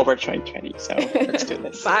 we're over 2020, so let's do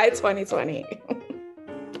this. Bye, 2020.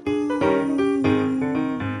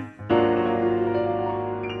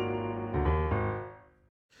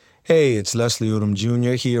 Hey, it's Leslie Odom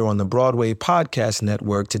Jr. here on the Broadway Podcast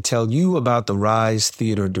Network to tell you about the Rise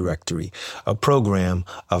Theater Directory, a program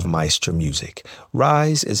of Maestro Music.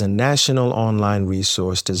 Rise is a national online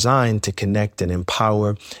resource designed to connect and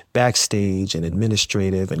empower backstage and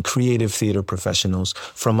administrative and creative theater professionals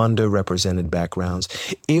from underrepresented backgrounds.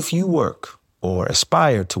 If you work or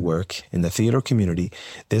aspire to work in the theater community,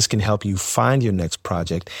 this can help you find your next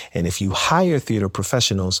project. And if you hire theater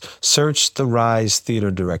professionals, search the Rise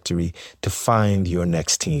Theater Directory to find your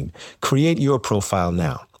next team. Create your profile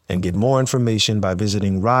now and get more information by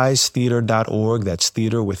visiting risetheater.org. That's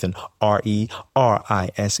theater with an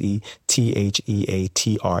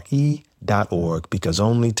RERISETHEATRE.org, because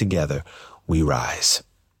only together we rise.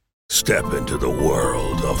 Step into the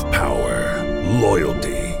world of power,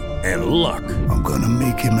 loyalty, and luck. I'm gonna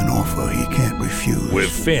make him an offer he can't refuse.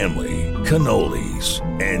 With family, cannolis,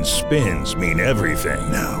 and spins mean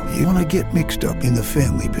everything. Now, you wanna get mixed up in the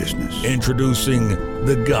family business. Introducing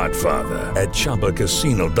The Godfather at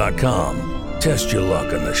ChumbaCasino.com. Test your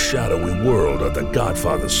luck in the shadowy world of The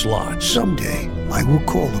Godfather slot. Someday, I will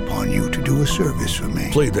call upon you to do a service for me.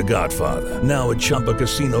 Play The Godfather now at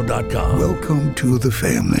ChumbaCasino.com. Welcome to the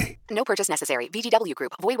family. No purchase necessary. VGW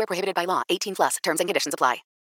Group. Void where prohibited by law. 18+. Terms and conditions apply.